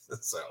it.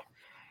 So,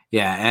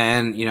 yeah,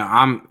 and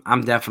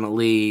I'm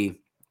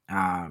definitely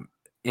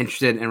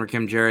interested in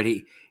Rakim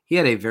Jarrett. He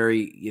had a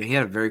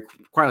very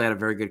quietly had a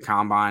very good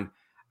combine,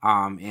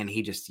 and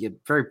he had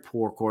very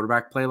poor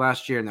quarterback play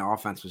last year, and the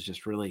offense was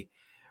just really,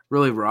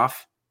 really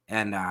rough.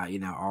 and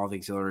all the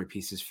auxiliary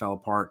pieces fell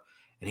apart,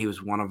 and he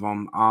was one of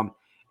them.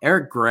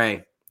 Eric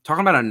Gray,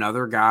 talking about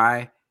another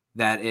guy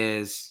that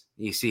is,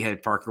 you see,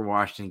 had Parker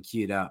Washington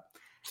queued up.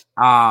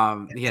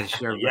 Yeah,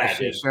 sure, Yeah,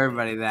 show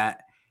everybody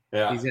that.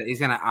 Yeah, He's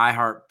gonna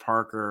iHeart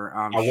Parker.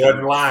 I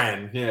wasn't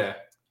lying. Yeah.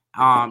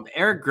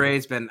 Eric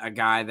Gray's been a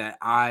guy that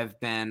I've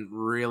been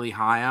really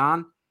high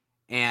on,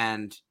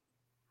 and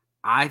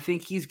I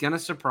think he's gonna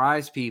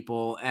surprise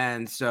people.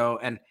 And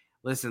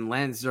listen,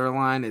 Lance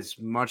Zierlein is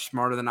much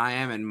smarter than I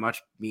am, and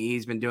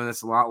he's been doing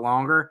this a lot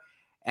longer.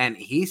 And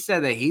he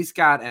said that he's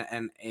got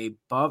an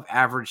above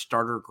average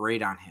starter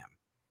grade on him.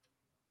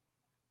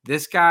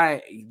 This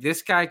guy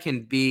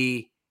can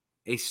be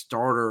a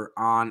starter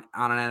on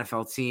an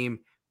NFL team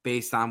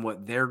based on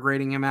what they're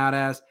grading him out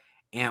as.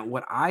 And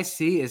what I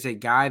see is a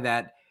guy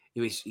that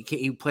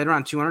he played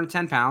around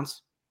 210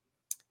 pounds.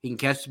 He can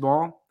catch the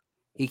ball.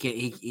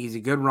 He's a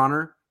good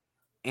runner,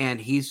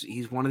 and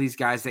he's one of these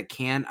guys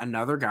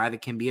another guy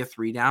that can be a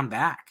 3-down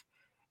back.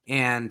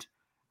 And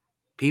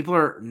people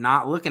are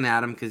not looking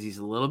at him because he's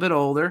a little bit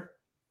older,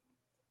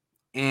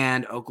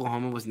 and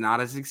Oklahoma was not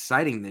as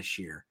exciting this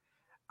year.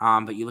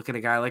 But you look at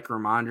a guy like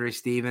Ramondre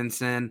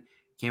Stevenson,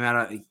 came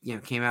out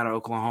of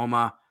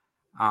Oklahoma.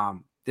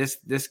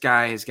 This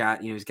guy has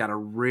got he's got a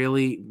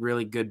really,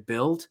 really good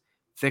build,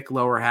 thick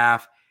lower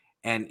half,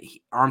 and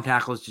arm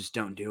tackles just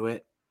don't do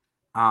it.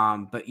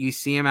 But you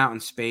see him out in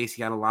space.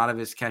 He got a lot of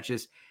his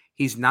catches.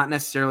 He's not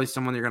necessarily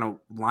someone you're going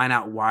to line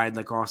out wide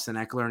like Austin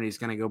Eckler, and he's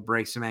going to go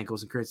break some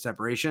ankles and create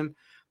separation.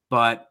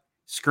 But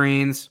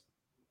screens,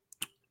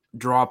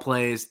 draw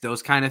plays,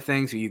 those kind of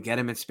things, where you get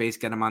him in space,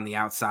 get him on the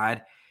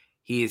outside.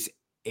 He is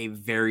a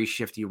very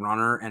shifty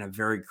runner and a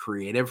very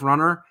creative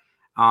runner.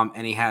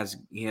 And he has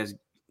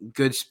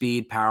good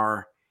speed,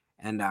 power,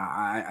 and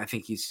I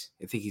think he's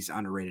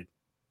underrated.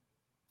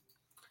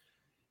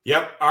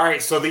 Yep. All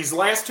right. So these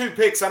last two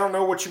picks, I don't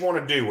know what you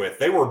want to do with.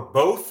 They were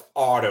both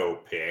auto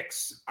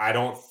picks. I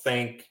don't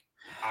think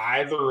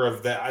either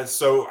of that.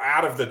 So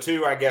out of the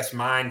two, I guess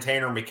mine,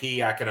 Tanner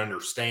McKee, I can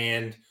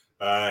understand.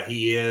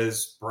 He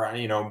is,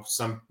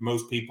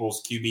 most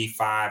people's QB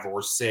 5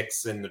 or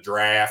 6 in the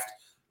draft.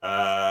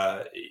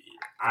 I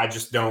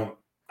just don't.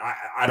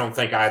 I don't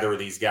think either of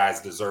these guys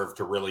deserve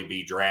to really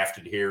be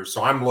drafted here.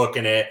 So I'm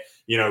looking at,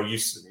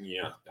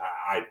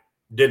 I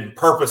didn't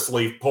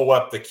purposely pull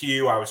up the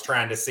queue. I was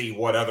trying to see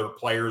what other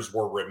players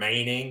were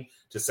remaining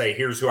to say,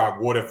 here's who I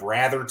would have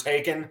rather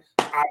taken.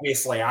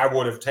 Obviously, I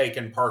would have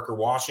taken Parker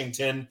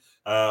Washington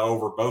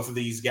over both of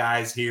these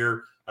guys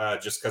here,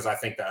 just because I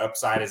think the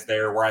upside is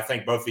there, where I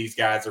think both these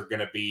guys are going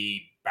to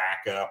be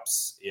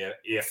backups,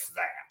 if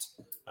that,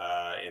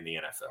 in the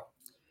NFL.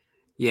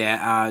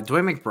 Yeah,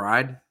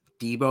 Debo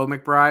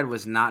McBride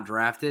was not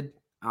drafted.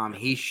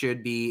 He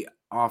should be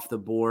off the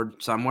board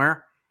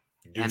somewhere.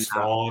 Deuce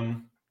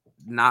Vaughn.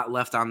 Not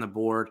left on the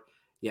board.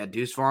 Yeah,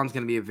 Deuce Vaughn's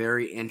going to be a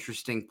very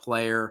interesting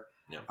player.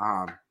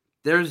 Yeah.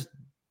 There's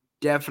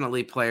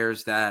definitely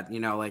players that,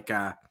 like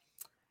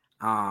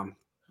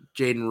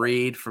Jaden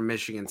Reed from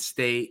Michigan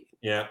State.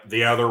 Yeah,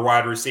 the other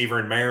wide receiver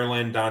in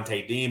Maryland,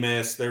 Dante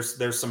Demas.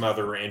 There's some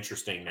other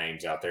interesting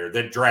names out there.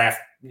 The draft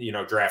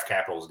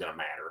capital is going to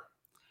matter.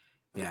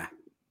 Yeah.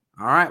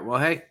 All right. Well,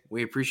 hey,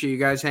 we appreciate you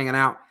guys hanging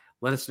out.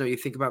 Let us know what you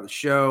think about the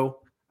show.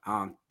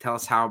 Tell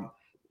us how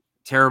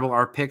terrible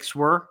our picks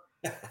were.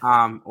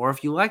 Or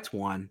if you liked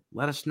one,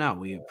 let us know.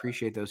 We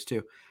appreciate those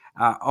too.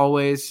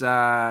 Always,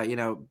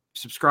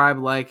 subscribe,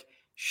 like,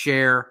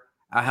 share.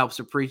 Helps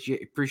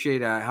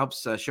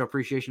helps show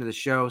appreciation of the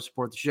show,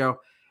 support the show.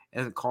 It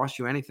doesn't cost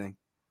you anything,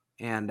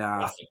 and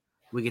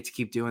we get to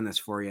keep doing this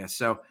for you.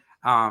 So,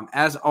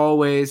 as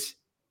always,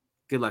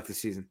 good luck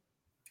this season.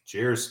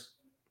 Cheers.